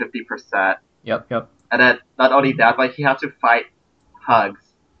more than 50%. Yep. And then not only that, but he has to fight Hugs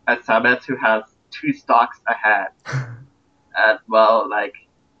as Samus, who has 2 stocks ahead. And it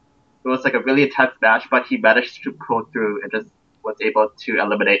was a really intense match, but he managed to pull through and just was able to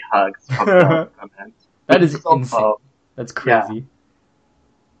eliminate Hugs from the tournament. That is insane. That's crazy.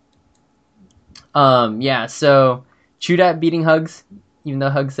 Yeah. So Chudat beating Hugs, even though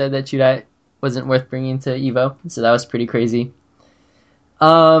Hugs said that Chudat wasn't worth bringing to EVO, so that was pretty crazy.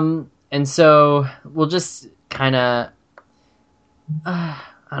 And so we'll just kind of, I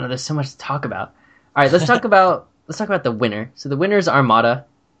don't know. There's so much to talk about. All right, let's talk about the winner. So the winner is Armada,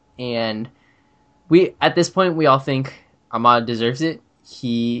 and at this point we all think Armada deserves it.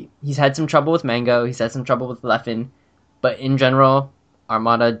 He's had some trouble with Mango. He's had some trouble with Leffen, but in general,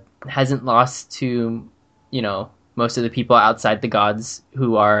 Armada hasn't lost to most of the people outside the gods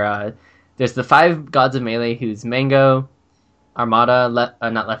who are. There's the 5 gods of Melee, who's Mango, Armada, not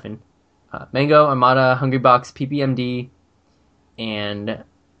Leffen, Mango, Armada, Hungrybox, PPMD, and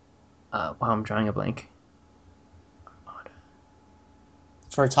I'm drawing a blank. Armada.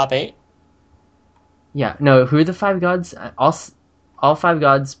 For top 8? Yeah, no. Who are the 5 gods? All 5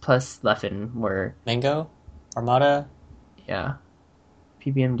 gods plus Leffen were Mango, Armada. Yeah,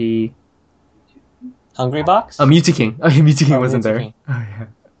 PPMD. Hungrybox? Oh, Mewtwo Oh, yeah, Mewtwo wasn't there. King. Oh yeah.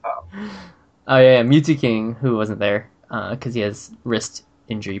 Oh yeah, Mewtwo King, who wasn't there because he has wrist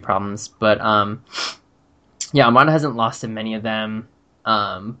injury problems. But yeah, Armada hasn't lost to many of them.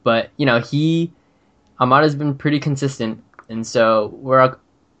 But Armada's been pretty consistent, and so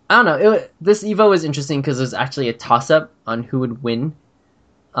I don't know. This EVO was interesting because it was actually a toss-up on who would win,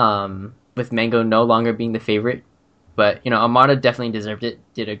 with Mango no longer being the favorite. But, Armada definitely deserved it.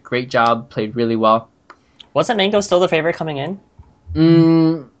 Did a great job, played really well. Wasn't Mango still the favorite coming in?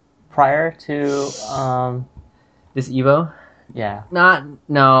 Prior to this EVO? Yeah.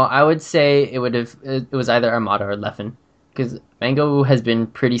 No, I would say it was either Armada or Leffen. Because Mango has been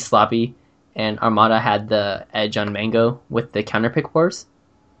pretty sloppy, and Armada had the edge on Mango with the counterpick wars.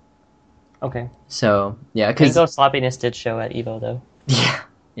 Okay. So, yeah. Cause, Mango sloppiness did show at EVO, though.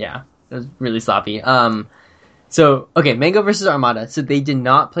 Yeah. It was really sloppy. So, okay, Mango versus Armada. So they did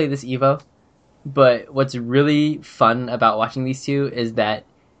not play this EVO, but what's really fun about watching these two is that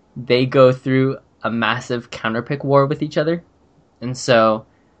they go through a massive counterpick war with each other. And so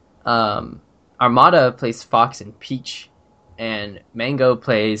Armada plays Fox and Peach, and Mango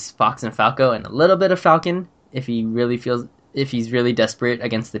plays Fox and Falco, and a little bit of Falcon if he's really desperate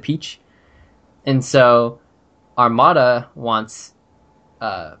against the Peach. And so Armada wants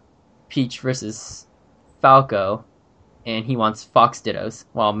Peach versus Falco, and he wants Fox Dittos,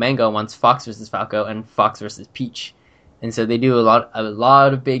 while Mango wants Fox versus Falco and Fox versus Peach. And so they do a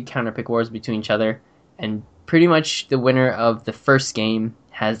lot of big counter pick wars between each other, and pretty much the winner of the first game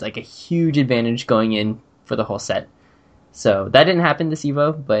has like a huge advantage going in for the whole set. So that didn't happen this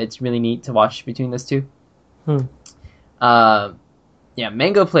Evo, but it's really neat to watch between those two.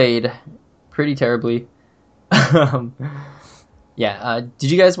 Mango played pretty terribly. Did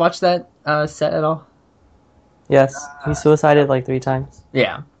you guys watch that set at all? Yes, he suicided like 3 times.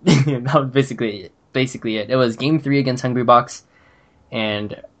 Yeah, that was basically it. It was game 3 against Hungrybox,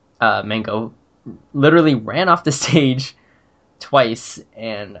 and Mango literally ran off the stage twice,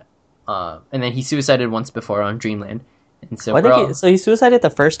 and then he suicided once before on Dreamland. And so he suicided the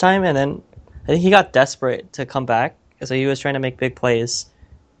first time, and then I think he got desperate to come back, so he was trying to make big plays,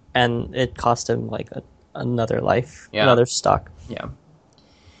 and it cost him like another life, another stock. Yeah.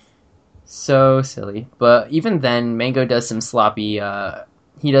 So silly. But even then, Mango does some sloppy,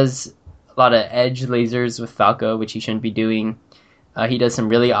 he does a lot of edge lasers with Falco, which he shouldn't be doing. He does some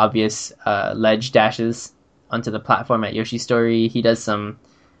really obvious ledge dashes onto the platform at Yoshi's Story. He does some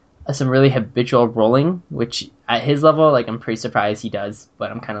really habitual rolling, which at his level, like, I'm pretty surprised he does,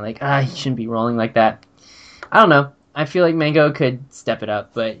 but I'm kind of like, he shouldn't be rolling like that. I don't know. I feel like Mango could step it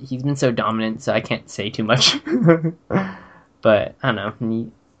up, but he's been so dominant, so I can't say too much. But I don't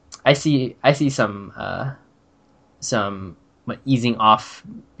know. I see some easing off,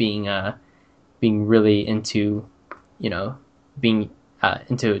 being really into, being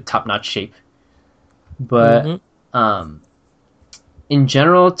into top-notch shape. But in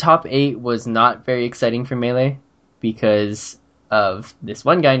general, top 8 was not very exciting for Melee because of this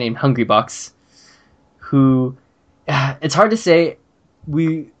one guy named Hungrybox, who, it's hard to say.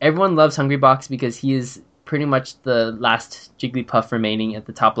 Everyone loves Hungrybox because he is pretty much the last Jigglypuff remaining at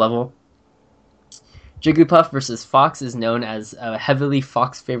the top level. Jigglypuff versus Fox is known as a heavily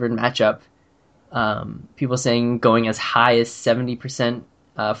Fox-favored matchup. People saying going as high as 70%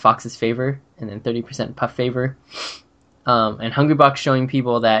 Fox's favor and then 30% Puff favor. And Hungrybox showing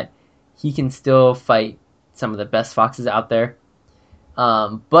people that he can still fight some of the best Foxes out there.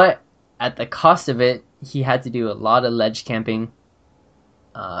 But at the cost of it, he had to do a lot of ledge camping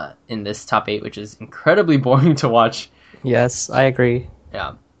in this top 8, which is incredibly boring to watch. Yes, I agree.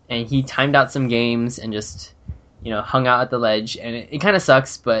 Yeah. And he timed out some games and just, hung out at the ledge. And it kind of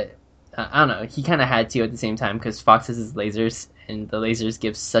sucks, but I don't know. He kind of had to at the same time because Fox has his lasers, and the lasers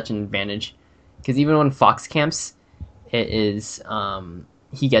give such an advantage. Because even when Fox camps, it is,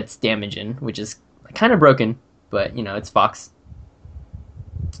 he gets damage in, which is kind of broken, but, it's Fox.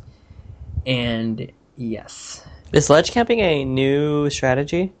 And, yes. Is ledge camping a new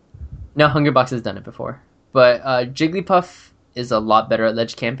strategy? No, Hungrybox has done it before. But Jigglypuff is a lot better at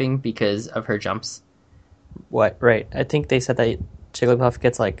ledge camping because of her jumps. What? Right. I think they said that Jigglypuff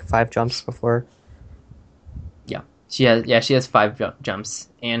gets like 5 jumps before. Yeah. She has 5 jumps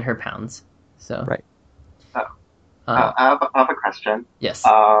and her pounds. So. Right. I have a question. Yes.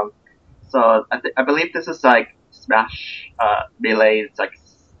 So I believe this is like Smash Melee's like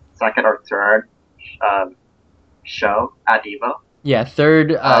second or third show at EVO. Yeah,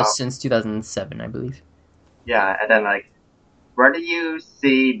 third since 2007, I believe. Yeah, and then like, where do you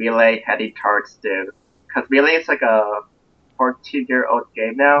see Melee heading towards to? Because Melee is like a 14-year-old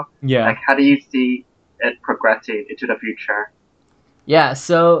game now. Yeah. Like, how do you see it progressing into the future? Yeah,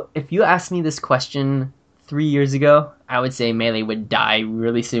 so if you asked me this question 3 years ago, I would say Melee would die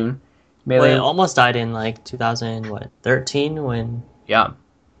really soon. Melee almost died in like 2013 when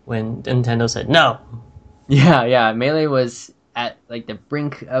Nintendo said no. Yeah, Melee was at like the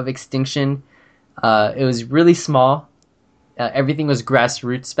brink of extinction. It was really small. Everything was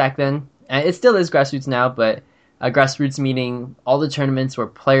grassroots back then. It still is grassroots now, but grassroots meaning all the tournaments were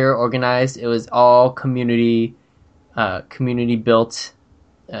player organized. It was all community built.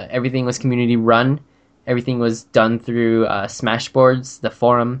 Everything was community run. Everything was done through Smashboards, the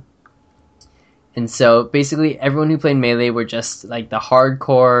forum. And so basically everyone who played Melee were just like the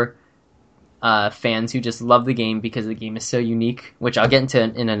hardcore fans who just love the game because the game is so unique, which I'll get into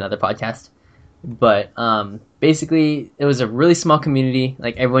in another podcast. But basically it was a really small community.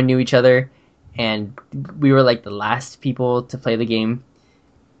 Like everyone knew each other, and we were like the last people to play the game.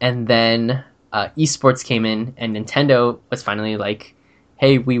 And then esports came in, and Nintendo was finally like,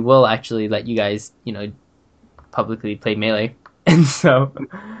 hey, we will actually let you guys, publicly play Melee. And so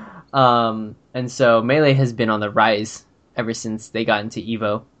Melee has been on the rise ever since they got into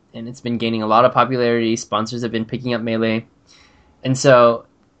Evo, and it's been gaining a lot of popularity. Sponsors have been picking up Melee, and so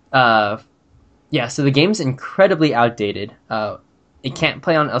so the game's incredibly outdated. It can't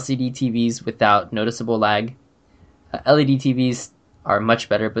play on LCD TVs without noticeable lag. LED TVs are much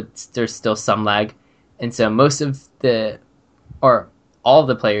better, but there's still some lag, and so all of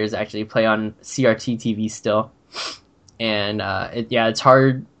the players actually play on CRT TVs still, and it's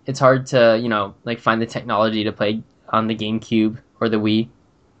hard. It's hard to find the technology to play on the GameCube or the Wii,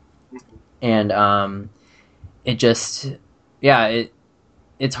 and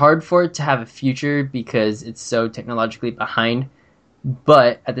it's hard for it to have a future because it's so technologically behind.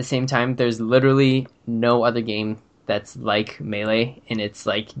 But at the same time, there's literally no other game that's like Melee in its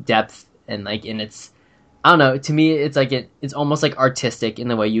like depth and like in its, I don't know. To me, it's like it's almost like artistic in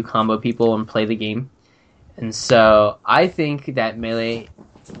the way you combo people and play the game. And so I think that Melee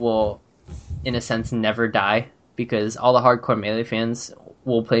will, in a sense, never die because all the hardcore Melee fans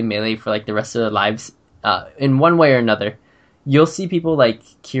will play Melee for like the rest of their lives, in one way or another. You'll see people like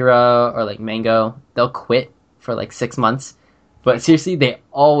Kira or like Mango, they'll quit for like 6 months, but seriously, they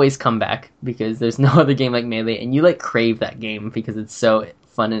always come back because there's no other game like Melee, and you like crave that game because it's so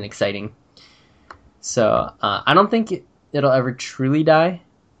fun and exciting. So I don't think it'll ever truly die,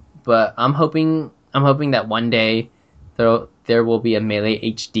 but I'm hoping that one day there will be a Melee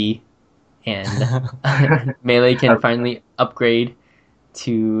HD, and Melee can finally upgrade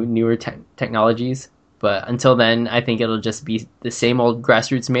to newer technologies. But until then, I think it'll just be the same old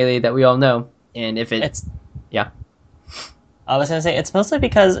grassroots Melee that we all know. And if I was gonna say it's mostly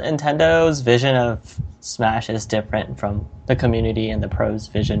because Nintendo's vision of Smash is different from the community and the pros'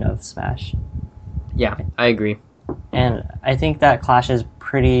 vision of Smash. Yeah, I agree. And I think that clashes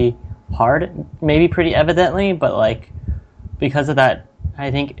pretty hard, maybe pretty evidently, but like because of that, I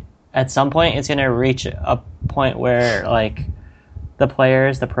think at some point it's gonna reach a point where like the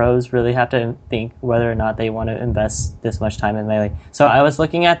players, the pros, really have to think whether or not they want to invest this much time in Melee. So I was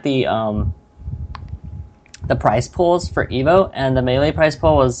looking at the prize pools for Evo, and the Melee prize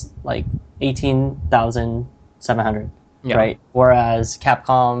pool was like 18,700, right? Whereas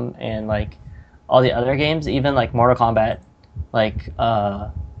Capcom and like all the other games, even like Mortal Kombat, like I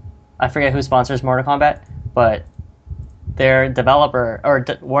forget who sponsors Mortal Kombat, but their developer or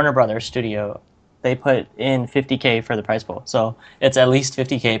Warner Brothers studio, they put in 50K for the prize pool. So it's at least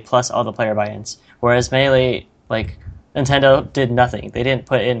 50K plus all the player buy-ins. Whereas Melee, like Nintendo did nothing. They didn't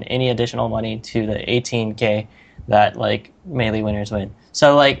put in any additional money to the 18K that like Melee winners win.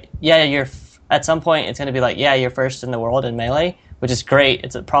 So like, yeah, at some point it's going to be like, yeah, you're first in the world in Melee, which is great.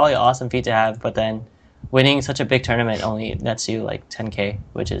 It's probably an awesome feat to have, but then winning such a big tournament only nets you like 10K,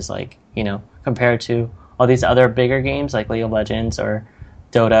 which is like, compared to all these other bigger games like League of Legends or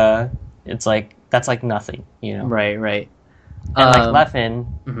Dota, it's like, that's like nothing, Right. And like Leffen,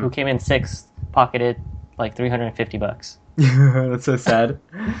 who came in 6th, pocketed like $350. That's so sad.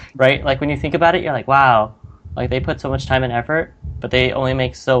 Right? Like when you think about it, you're like, wow, like they put so much time and effort, but they only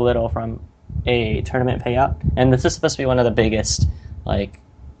make so little from a tournament payout. And this is supposed to be one of the biggest like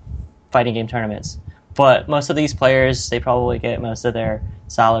fighting game tournaments. But most of these players, they probably get most of their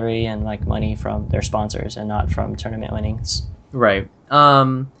salary and like money from their sponsors and not from tournament winnings. Right.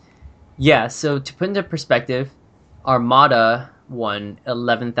 Yeah, so to put into perspective, Armada won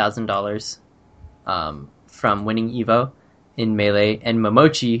 $11,000 from winning Evo in Melee, and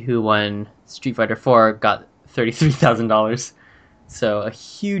Momochi, who won Street Fighter 4, got $33,000. So a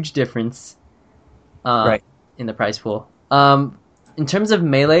huge difference in the prize pool. In terms of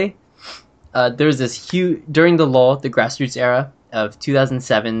Melee, there was this huge, during the lull, the grassroots era of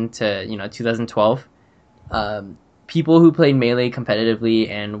 2007 to 2012, people who played Melee competitively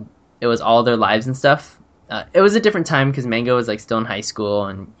and it was all their lives and stuff. It was a different time because Mango was like still in high school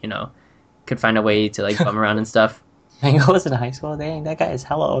and could find a way to like bum around and stuff. Mango was in high school. Dang, that guy is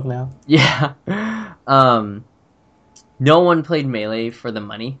hella old now. Yeah. No one played Melee for the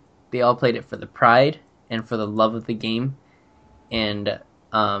money. They all played it for the pride and for the love of the game. And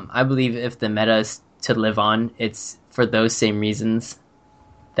I believe if the meta is to live on, it's for those same reasons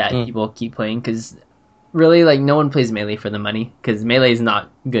that people keep playing. Because really, like, no one plays Melee for the money, because Melee is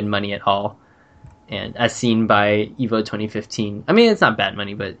not good money at all. And as seen by Evo 2015, I mean, it's not bad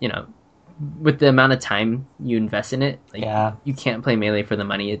money, but, with the amount of time you invest in it, like, you can't play Melee for the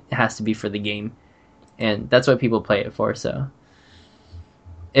money. It has to be for the game. And that's what people play it for, so.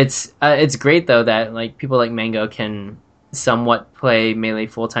 It's great, though, that, like, people like Mango can somewhat play Melee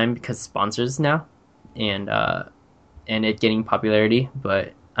full-time because sponsors now, and it getting popularity.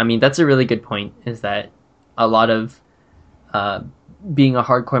 But, I mean, that's a really good point, is that a lot of being a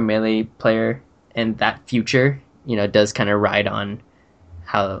hardcore Melee player and that future, does kind of ride on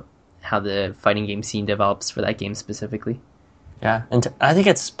how the fighting game scene develops for that game specifically. Yeah, and I think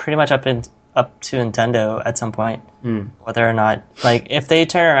it's pretty much up to Nintendo at some point, whether or not, like, if they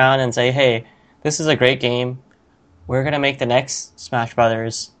turn around and say, hey, this is a great game, we're going to make the next Smash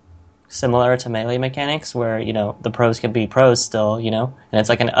Brothers similar to Melee mechanics, where, the pros can be pros still, and it's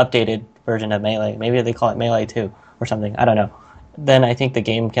like an updated version of Melee. Maybe they call it Melee 2 or something, I don't know. Then I think the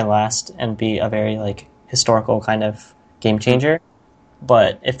game can last and be a very, like, historical kind of game changer.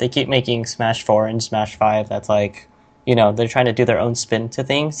 But if they keep making Smash 4 and Smash 5, that's like, they're trying to do their own spin to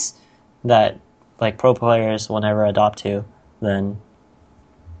things that, like, pro players will never adopt to, then,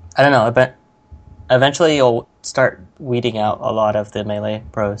 I don't know, but eventually you'll start weeding out a lot of the Melee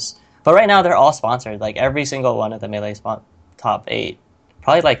pros. But right now they're all sponsored. Like, every single one of the Melee top 8,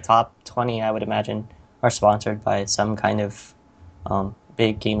 probably like top 20, I would imagine, are sponsored by some kind of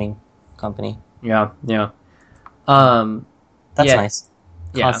big gaming company. Yeah. That's yeah. nice.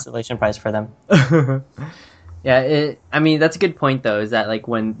 Constellation prize for them. Yeah, that's a good point, though, is that, like,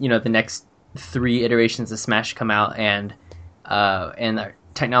 when, the next 3 iterations of Smash come out and the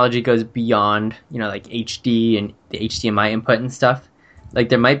technology goes beyond, like, HD and the HDMI input and stuff, like,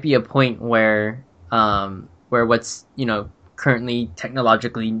 there might be a point where what's, currently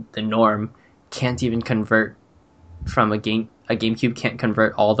technologically the norm can't even convert from a GameCube can't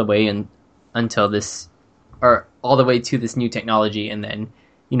convert all the way until this, or all the way to this new technology, and then,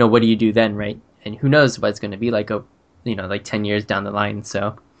 what do you do then, right? And who knows what it's going to be like, like 10 years down the line.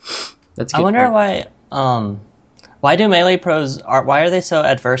 So that's. I wonder why do Melee pros why are they so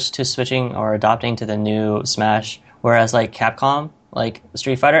adverse to switching or adopting to the new Smash, whereas like Capcom, like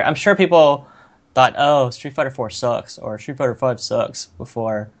Street Fighter, I'm sure people thought, oh, Street Fighter 4 sucks or Street Fighter 5 sucks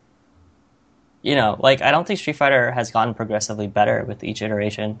before. Like, I don't think Street Fighter has gotten progressively better with each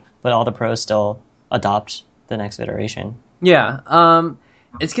iteration, but all the pros still adopt the next iteration. Yeah.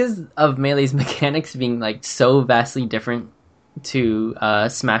 It's because of Melee's mechanics being, like, so vastly different to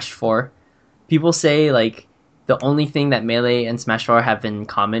Smash 4. People say, like, the only thing that Melee and Smash 4 have in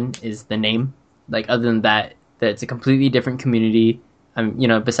common is the name. Like, other than that it's a completely different community,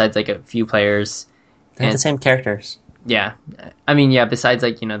 besides, like, a few players. They have the same characters. Yeah. Besides,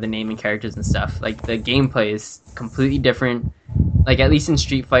 like, the name and characters and stuff. Like, the gameplay is completely different. Like, at least in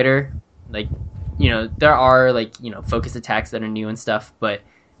Street Fighter, like, there are, like, focus attacks that are new and stuff, but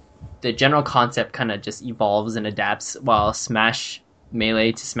the general concept kind of just evolves and adapts, while Smash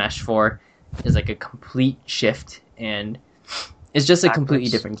Melee to Smash 4 is, like, a complete shift, and it's just a completely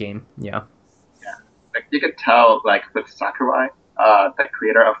different game. Yeah. Yeah. Like, you can tell, like, with Sakurai, the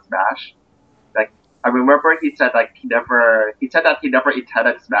creator of Smash, like, I remember he said that he never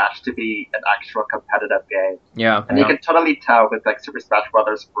intended Smash to be an actual competitive game. Yeah. And you can totally tell with, like, Super Smash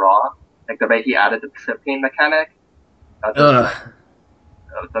Bros. Brawl, like, the way he added the tripping mechanic, that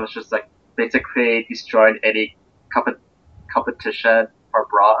was just like basically destroyed any competition for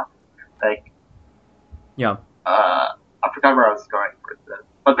Brawl. Like, yeah. I forgot where I was going with this,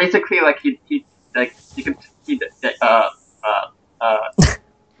 but basically, like,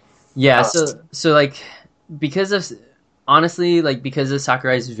 yeah. So like, because of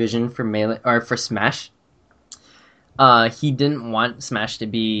Sakurai's vision for Melee or for Smash. He didn't want Smash to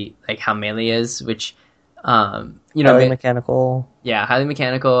be like how Melee is, which, highly mechanical. Yeah, highly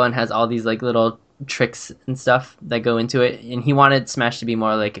mechanical, and has all these, like, little tricks and stuff that go into it. And he wanted Smash to be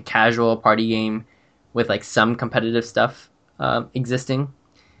more like a casual party game with, like, some competitive stuff existing.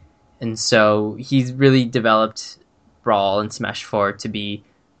 And so he's really developed Brawl and Smash 4 to be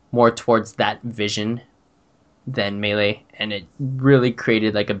more towards that vision than Melee, and it really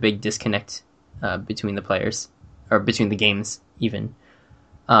created, like, a big disconnect between the players. Or between the games, even.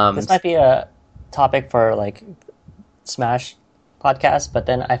 This might be a topic for, like, Smash podcast, but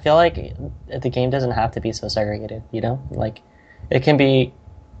then I feel like the game doesn't have to be so segregated, Like, it can be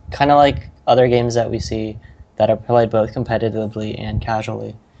kind of like other games that we see that are played both competitively and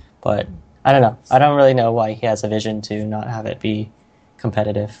casually. But I don't know. I don't really know why he has a vision to not have it be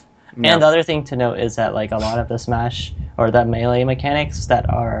competitive. Yeah. And the other thing to note is that, like, a lot of the Smash or the Melee mechanics that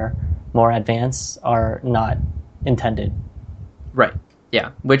are more advanced are not intended. Right.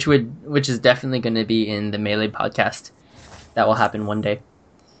 Yeah. Which is definitely going to be in the Melee podcast. That will happen one day.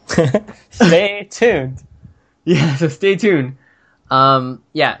 Stay tuned. Yeah, so stay tuned.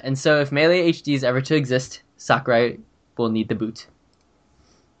 Yeah, and so if Melee HD is ever to exist, Sakurai will need the boot.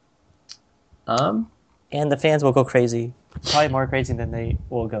 And the fans will go crazy. Probably more crazy than they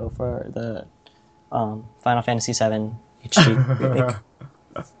will go for the Final Fantasy VII HD remake.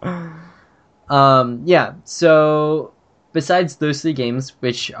 Yeah, so besides those three games,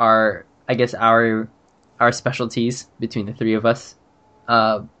 which are, I guess, our specialties between the three of us,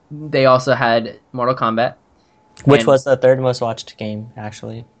 they also had Mortal Kombat. Which was the third most watched game,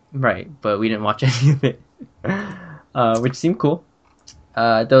 actually. Right, but we didn't watch any of it, which seemed cool.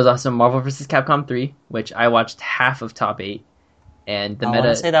 There was also Marvel vs. Capcom 3, which I watched half of top 8. And the I meta...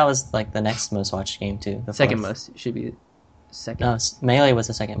 want to say that was like the next most watched game, too. The second fourth. most. It should be second. No, Melee was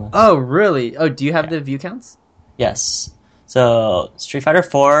the second most. Oh, really? Oh, do you have the view counts? Yes. So, Street Fighter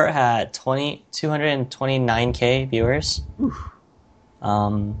 4 had 229k viewers. Oof.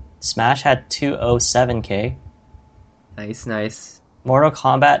 Smash had 207k. Nice. Mortal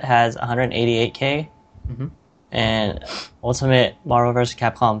Kombat has 188k. Mm-hmm. And Ultimate Marvel vs.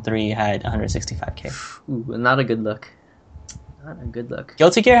 Capcom 3 had 165k. Ooh, not a good look.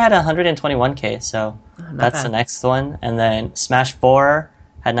 Guilty Gear had 121k, so that's bad. the next one. And then Smash 4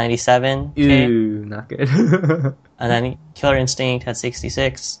 had 97k. Ooh, not good. And then Killer Instinct had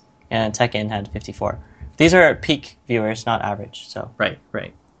 66, and Tekken had 54. These are peak viewers, not average. So Right.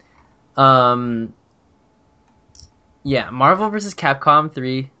 Yeah, Marvel vs. Capcom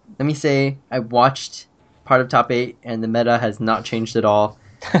 3. Let me say, I watched part of top 8, and the meta has not changed at all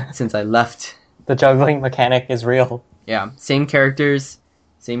since I left. the juggling mechanic is real. Yeah, same characters,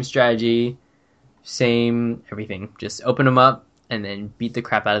 same strategy, same everything. Just open them up and then beat the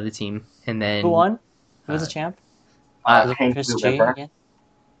crap out of the team. And then Who won? Who was the champ? Was it Kane Chris Blue G River. again?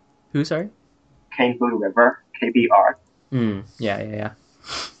 Who? Sorry. Kane Blue River, KBR. Yeah.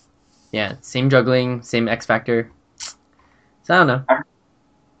 Yeah, same juggling, same X Factor. So I don't know.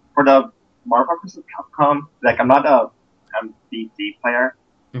 For the Marvel vs. Capcom, like, I'm not a MVC player,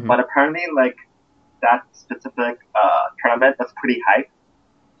 but apparently, like, that specific tournament was pretty hyped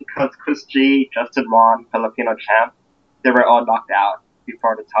because Chris G, Justin Wong, Filipino champ, they were all knocked out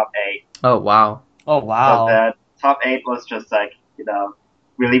before the top 8. Oh wow. Oh, wow. So the top 8 was just like,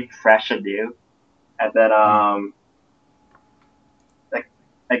 really fresh and new. And then,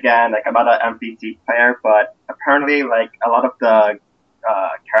 again, like, I'm not an MVC player, but apparently, like, a lot of the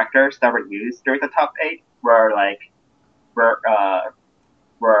characters that were used during the top 8 were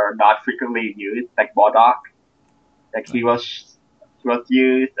not frequently used, like Modok. Like, he was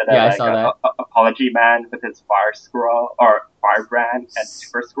used, and then Yeah, I saw that. Apology Man with his Fire Scroll, or Firebrand and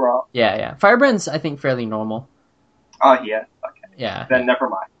Super Scroll. Yeah. Firebrand's, I think, fairly normal. Oh, yeah? Okay. Yeah. Then never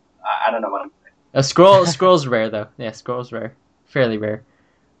mind. I don't know what I'm saying. Scroll's rare though. Yeah, Scroll's rare. Fairly rare.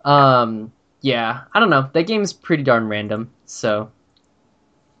 Yeah, I don't know. That game's pretty darn random, so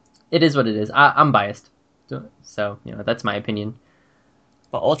it is what it is. I'm biased, so that's my opinion.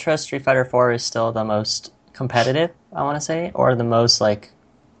 But Ultra Street Fighter 4 is still the most competitive, I want to say, or the most, like,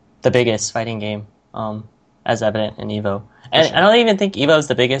 the biggest fighting game, as evident in EVO. And Sure. I don't even think EVO is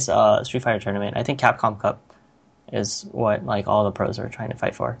the biggest Street Fighter tournament. I think Capcom Cup is what, like, all the pros are trying to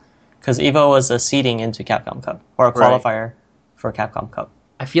fight for. Because EVO was a seeding into Capcom Cup, or a qualifier for Capcom Cup.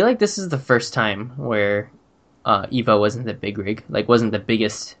 I feel like this is the first time where EVO wasn't the big rig, like wasn't the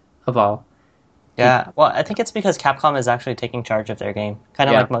biggest of all. Yeah, well, I think it's because Capcom is actually taking charge of their game, kind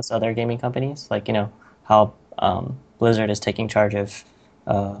of like most other gaming companies. Like, how Blizzard is taking charge of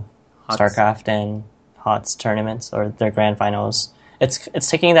StarCraft and HOTS tournaments or their grand finals. It's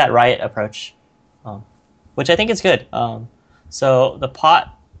taking that Riot approach, which I think is good. So the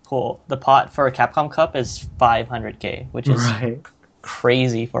pot for Capcom Cup is 500k, which is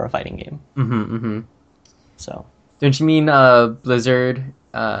crazy for a fighting game. So don't you mean Blizzard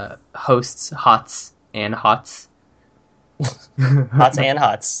hosts HOTS and HOTS? HOTS and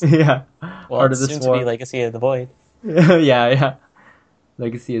HOTS. Yeah. Well, it's soon to be Legacy of the Void. yeah.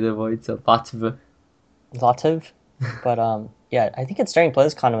 Legacy of the Void, so Lotv. But yeah, I think it's during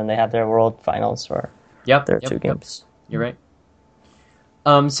BlizzCon when they have their world finals for their two games. You're right.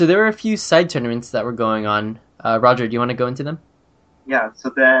 So there were a few side tournaments that were going on. Roger, do you want to go into them? Yeah, so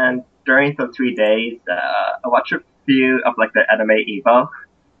then during the 3 days, I watched a few of like the anime Evo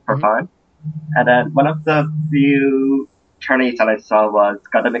for fun. And then one of the few tourneys that I saw was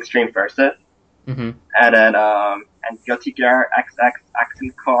Gundam Extreme Versus. And then and Guilty Gear XX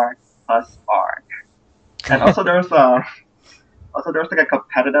Action Card plus Arc. And also there was like a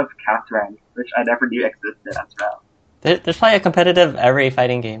competitive Catherine, which I never knew existed as well. There's probably a competitive every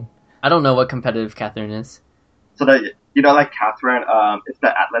fighting game. I don't know what competitive Catherine is. So like Catherine, it's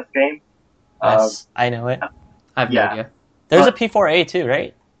the Atlas game. Yes, I know it. I have no idea. There's a P4A too,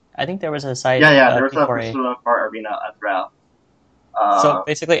 right? I think there was a side. Yeah, there was P4A. a Persona 4 Arena as well. So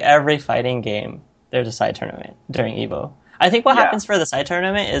basically every fighting game, there's a side tournament during EVO. I think what happens for the side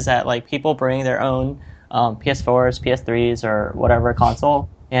tournament is that like people bring their own PS4s, PS3s, or whatever console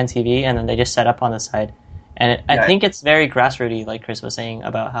and TV, and then they just set up on the side And I think it's very grassrooty, like Chris was saying,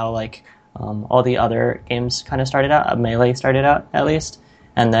 about how like all the other games kind of started out. Melee started out, at least.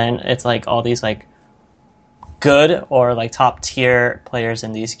 And then it's like all these like good or like top tier players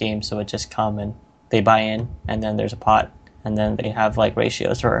in these games, so it just come and they buy in, and then there's a pot, and then they have like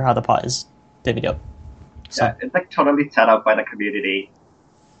ratios for how the pot is divvied up. So. Yeah, it's like totally set up by the community.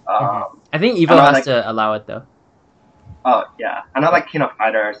 I think Evo has to allow it though. Oh yeah, I know like King of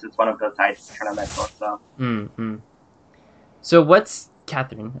Fighters is one of those side tournaments also. Mm-hmm. So what's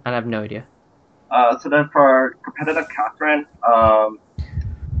Catherine? I have no idea. So then for competitive Catherine, so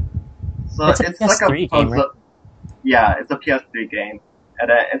it's like a PS3 game, right? Yeah, it's a PS3 game,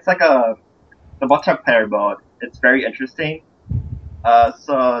 and it's like the multiplayer mode. It's very interesting.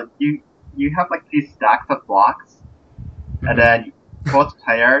 So you have like these stacks of blocks, and then both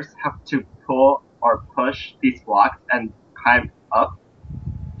players have to pull or push these blocks and climb up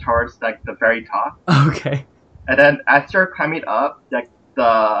towards like the very top. Okay. And then as you're climbing up, like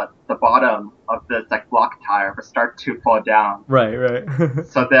the bottom of this like block tire will start to fall down. Right.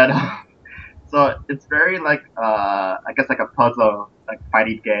 So then, so it's very like I guess like a puzzle like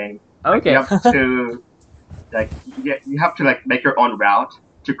fighting game. Okay. Like, you have to you have to like make your own route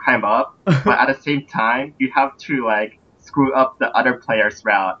to climb up, but at the same time you have to like screw up the other player's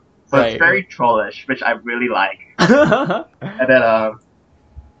route. So it's very trollish, which I really like. And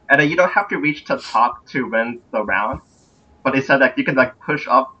then you don't have to reach the top to win the round, but instead like you can like push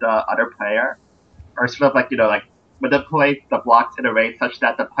up the other player, or sort of like like manipulate the blocks in a way such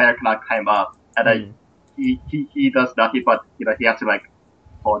that the player cannot climb up, and then he does nothing but he has to like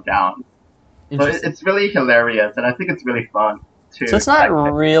fall down. So it's really hilarious, and I think it's really fun too. So it's not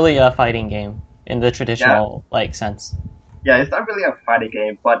really a fighting game in the traditional like sense. Yeah, it's not really a fighting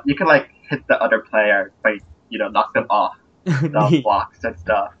game, but you can like hit the other player by knock them off the blocks and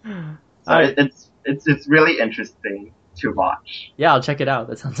stuff. So it's really interesting to watch. Yeah, I'll check it out.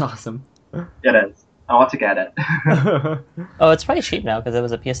 That sounds awesome. It is. I want to get it. Oh, it's probably cheap now because it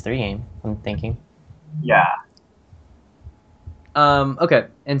was a PS3 game, I'm thinking. Yeah. Okay,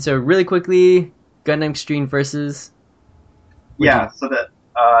 and so really quickly, Gundam Extreme versus. Yeah, so that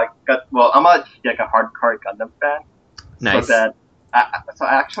I'm a hardcore Gundam fan. Nice. So that I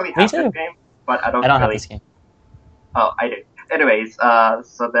actually have this game, but I don't really have this game. Oh, I do. Anyways,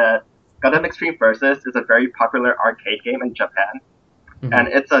 so the Gundam Extreme Versus is a very popular arcade game in Japan, and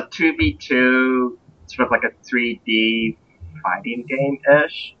it's a 2v2 sort of like a 3D fighting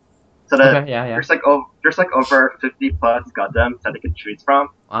game-ish. So that there's like over 50 plus Gundams that you can choose from.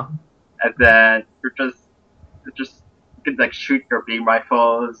 Wow. And then you can like shoot your beam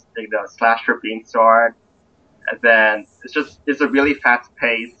rifles, slash your beam sword, and then it's a really fast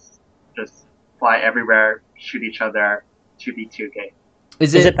pace, just fly everywhere, shoot each other, 2v2 game.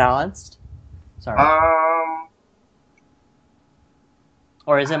 Is it balanced? Sorry.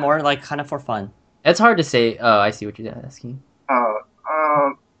 Or is it more like kind of for fun? It's hard to say. Oh, I see what you're asking.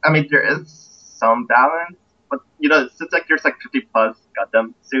 I mean, there is some balance, but since like there's like 50 plus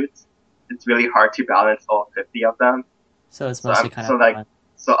Gundam suits, it's really hard to balance all 50 of them. So it's mostly kind of fun.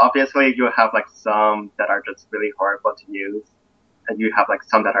 So obviously you have like some that are just really horrible to use, and you have like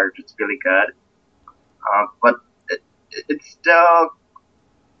some that are just really good. But it's still,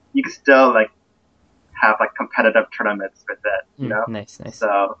 you can still like have like competitive tournaments with it, Nice.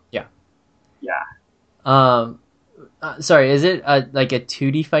 So yeah. Sorry, is it like a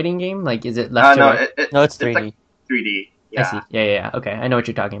 2D fighting game? Like, is it left to right? No, it's 3D. It's like 3D. Yeah. I see. Yeah. Okay, I know what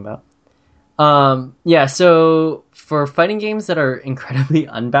you're talking about. So for fighting games that are incredibly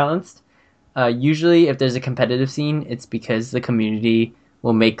unbalanced, usually if there's a competitive scene, it's because the community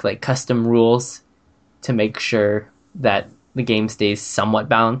will make like custom rules to make sure that the game stays somewhat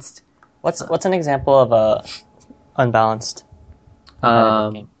balanced. What's an example of a unbalanced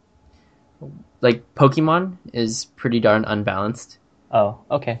game? Like Pokemon is pretty darn unbalanced. Oh,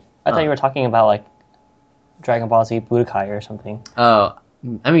 okay. I thought you were talking about like Dragon Ball Z Budokai or something. Oh,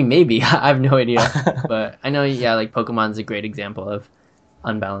 I mean, maybe. I have no idea. But I know, like Pokemon's a great example of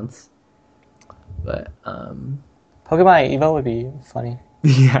unbalance. But, Pokemon Evo would be funny.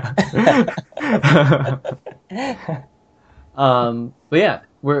 Yeah. But yeah,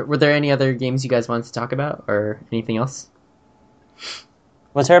 were there any other games you guys wanted to talk about or anything else?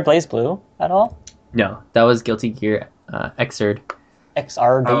 Was there a Blaze Blue at all? No, that was Guilty Gear Xrd.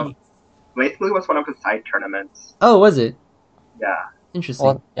 XRD. Blaze Blue was one of the side tournaments. Oh, was it? Yeah. Interesting.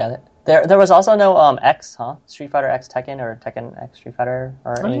 Well, yeah. There was also no X, huh? Street Fighter X Tekken or Tekken X Street Fighter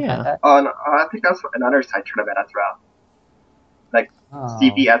or anything like that? Oh, no, I think that was another side tournament as well. Like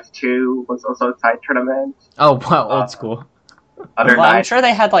CVS2 was also a side tournament. Oh, wow, old school. other Well, I'm nights. sure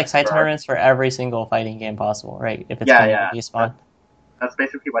they had like side tournaments for every single fighting game possible, right? If it's Respawn. That's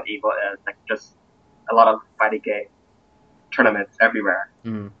basically what EVO is, like just a lot of fighting game tournaments everywhere.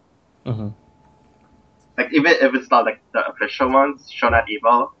 Mm-hmm. Like even if it's not like the official ones shown at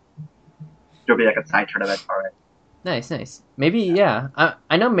EVO, there'll be like a side tournament for it. Nice. Maybe, yeah.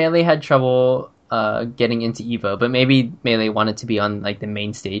 I know Melee had trouble getting into EVO, but maybe Melee wanted to be on like the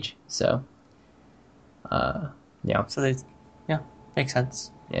main stage. So, yeah. So makes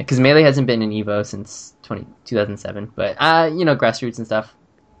sense. Yeah, because Melee hasn't been in EVO since 2007. But grassroots and stuff,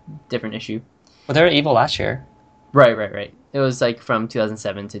 different issue. Well, they were EVO last year. Right. It was like from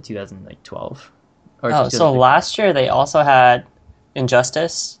 2007 to 2012. So last year they also had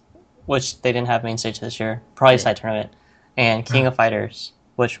Injustice, which they didn't have main stage this year, probably side tournament, and King of Fighters,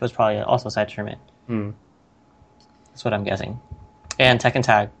 which was probably also side tournament. That's what I'm guessing. And Tekken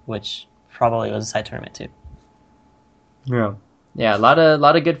Tag, which probably was a side tournament too. Yeah, a lot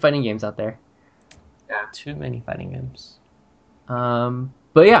of good fighting games out there. Yeah. Too many fighting games.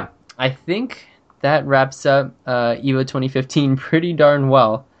 But yeah, I think that wraps up EVO 2015 pretty darn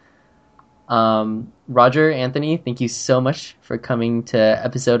well. Roger, Anthony, thank you so much for coming to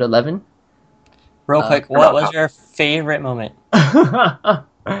episode 11. Real quick, what was your favorite moment?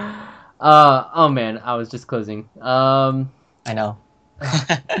 Oh man, I was just closing. I know.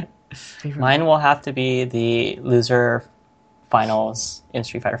 Mine will have to be the loser finals in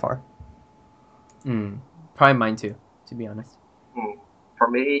Street Fighter 4. Probably mine too, to be honest. For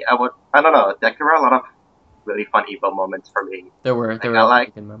me, I don't know, there were a lot of really fun EVO moments for me. There were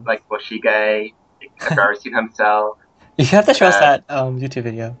like Boshige, embarrassing himself. You have to show us that YouTube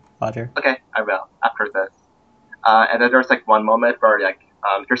video, Roger. Okay, I will after this. And then there's like one moment where like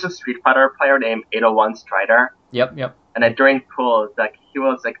there's a Street Fighter player named 801 Strider. Yep. And then during pools, like he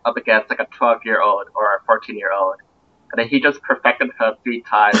was like up against like a 12-year-old or a 14-year-old. And then he just perfected her 3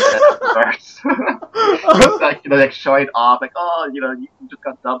 times and then afterwards. He was like, like showing off, like, oh, you just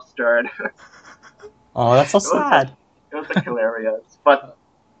got dumpstered. Oh, that's so sad. It was like hilarious, but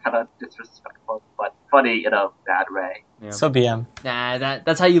kind of disrespectful, but funny in a bad way. Yeah. So BM. Nah,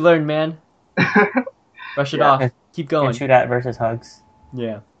 that's how you learn, man. Brush it off. Keep going. Shoot at versus hugs.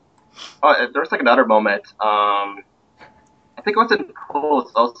 Yeah. Oh, there's like another moment. I think it was in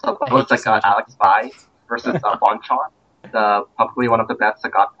pools also. It was like Alex Bai versus Bonchon, probably one of the best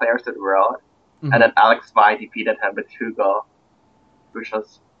Sagat players in the world. And then Alex Bai defeated him with Hugo, which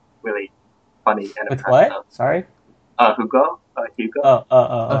was really funny and with impressive. What? Sorry? Hugo. Hugo.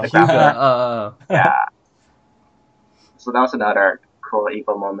 Hugo. Yeah. So that was another cool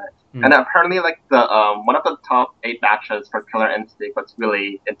EVO moment. And apparently, like the one of the top 8 matches for Killer Instinct was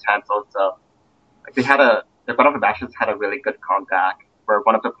really intense. Also, like one of the matches had a really good comeback where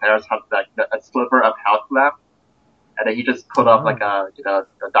one of the players had like a sliver of health left, and then he just put up like a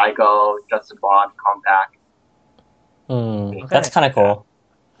Daigo Justin Bond comeback. Okay. That's kind of cool.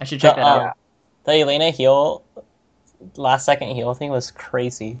 I should check that out. The Elena heal, last second heal thing was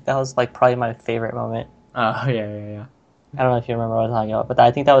crazy. That was like probably my favorite moment. Oh yeah. I don't know if you remember what I'm talking about, but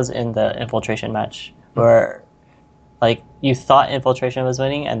I think that was in the Infiltration match where, like, you thought Infiltration was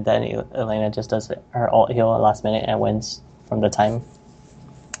winning, and then Elena just does her ult heal at the last minute and wins from the time.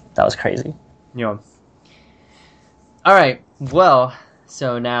 That was crazy. Yeah. All right. Well,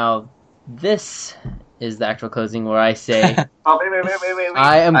 so now this is the actual closing where I say, wait.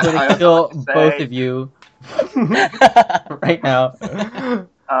 I am going to kill both of you right now.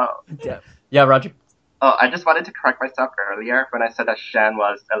 Yeah, Roger. Oh, I just wanted to correct myself earlier when I said that Shen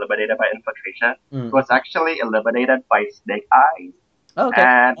was eliminated by Infiltration. It was actually eliminated by Snake Eyes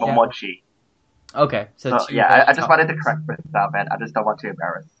and Momochi. Okay, so yeah, I just wanted to correct myself, and I just don't want to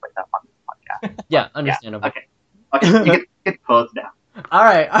embarrass like that on this podcast. Yeah, understandable. Yeah, okay, you can close now. All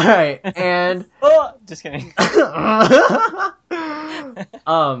right, and just kidding.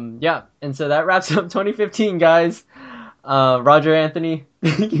 Yeah, and so that wraps up 2015, guys. Roger, Anthony,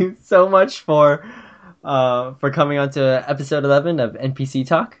 thank you so much for coming on to episode 11 of NPC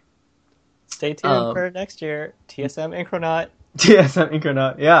Talk. Stay tuned for next year. TSM Inchronaut. TSM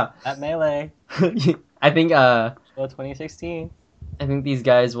Inchronaut, yeah. At Melee. I think 2016. I think these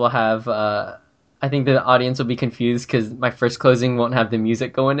guys will have I think the audience will be confused because my first closing won't have the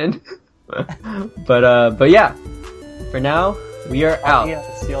music going in. but yeah. For now, we are out. Yeah,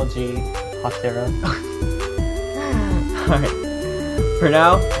 CLG Hot Zero. Alright. For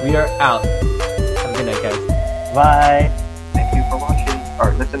now, we are out. Have a good night, guys. Bye. Thank you for watching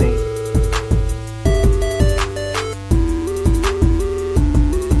or listening.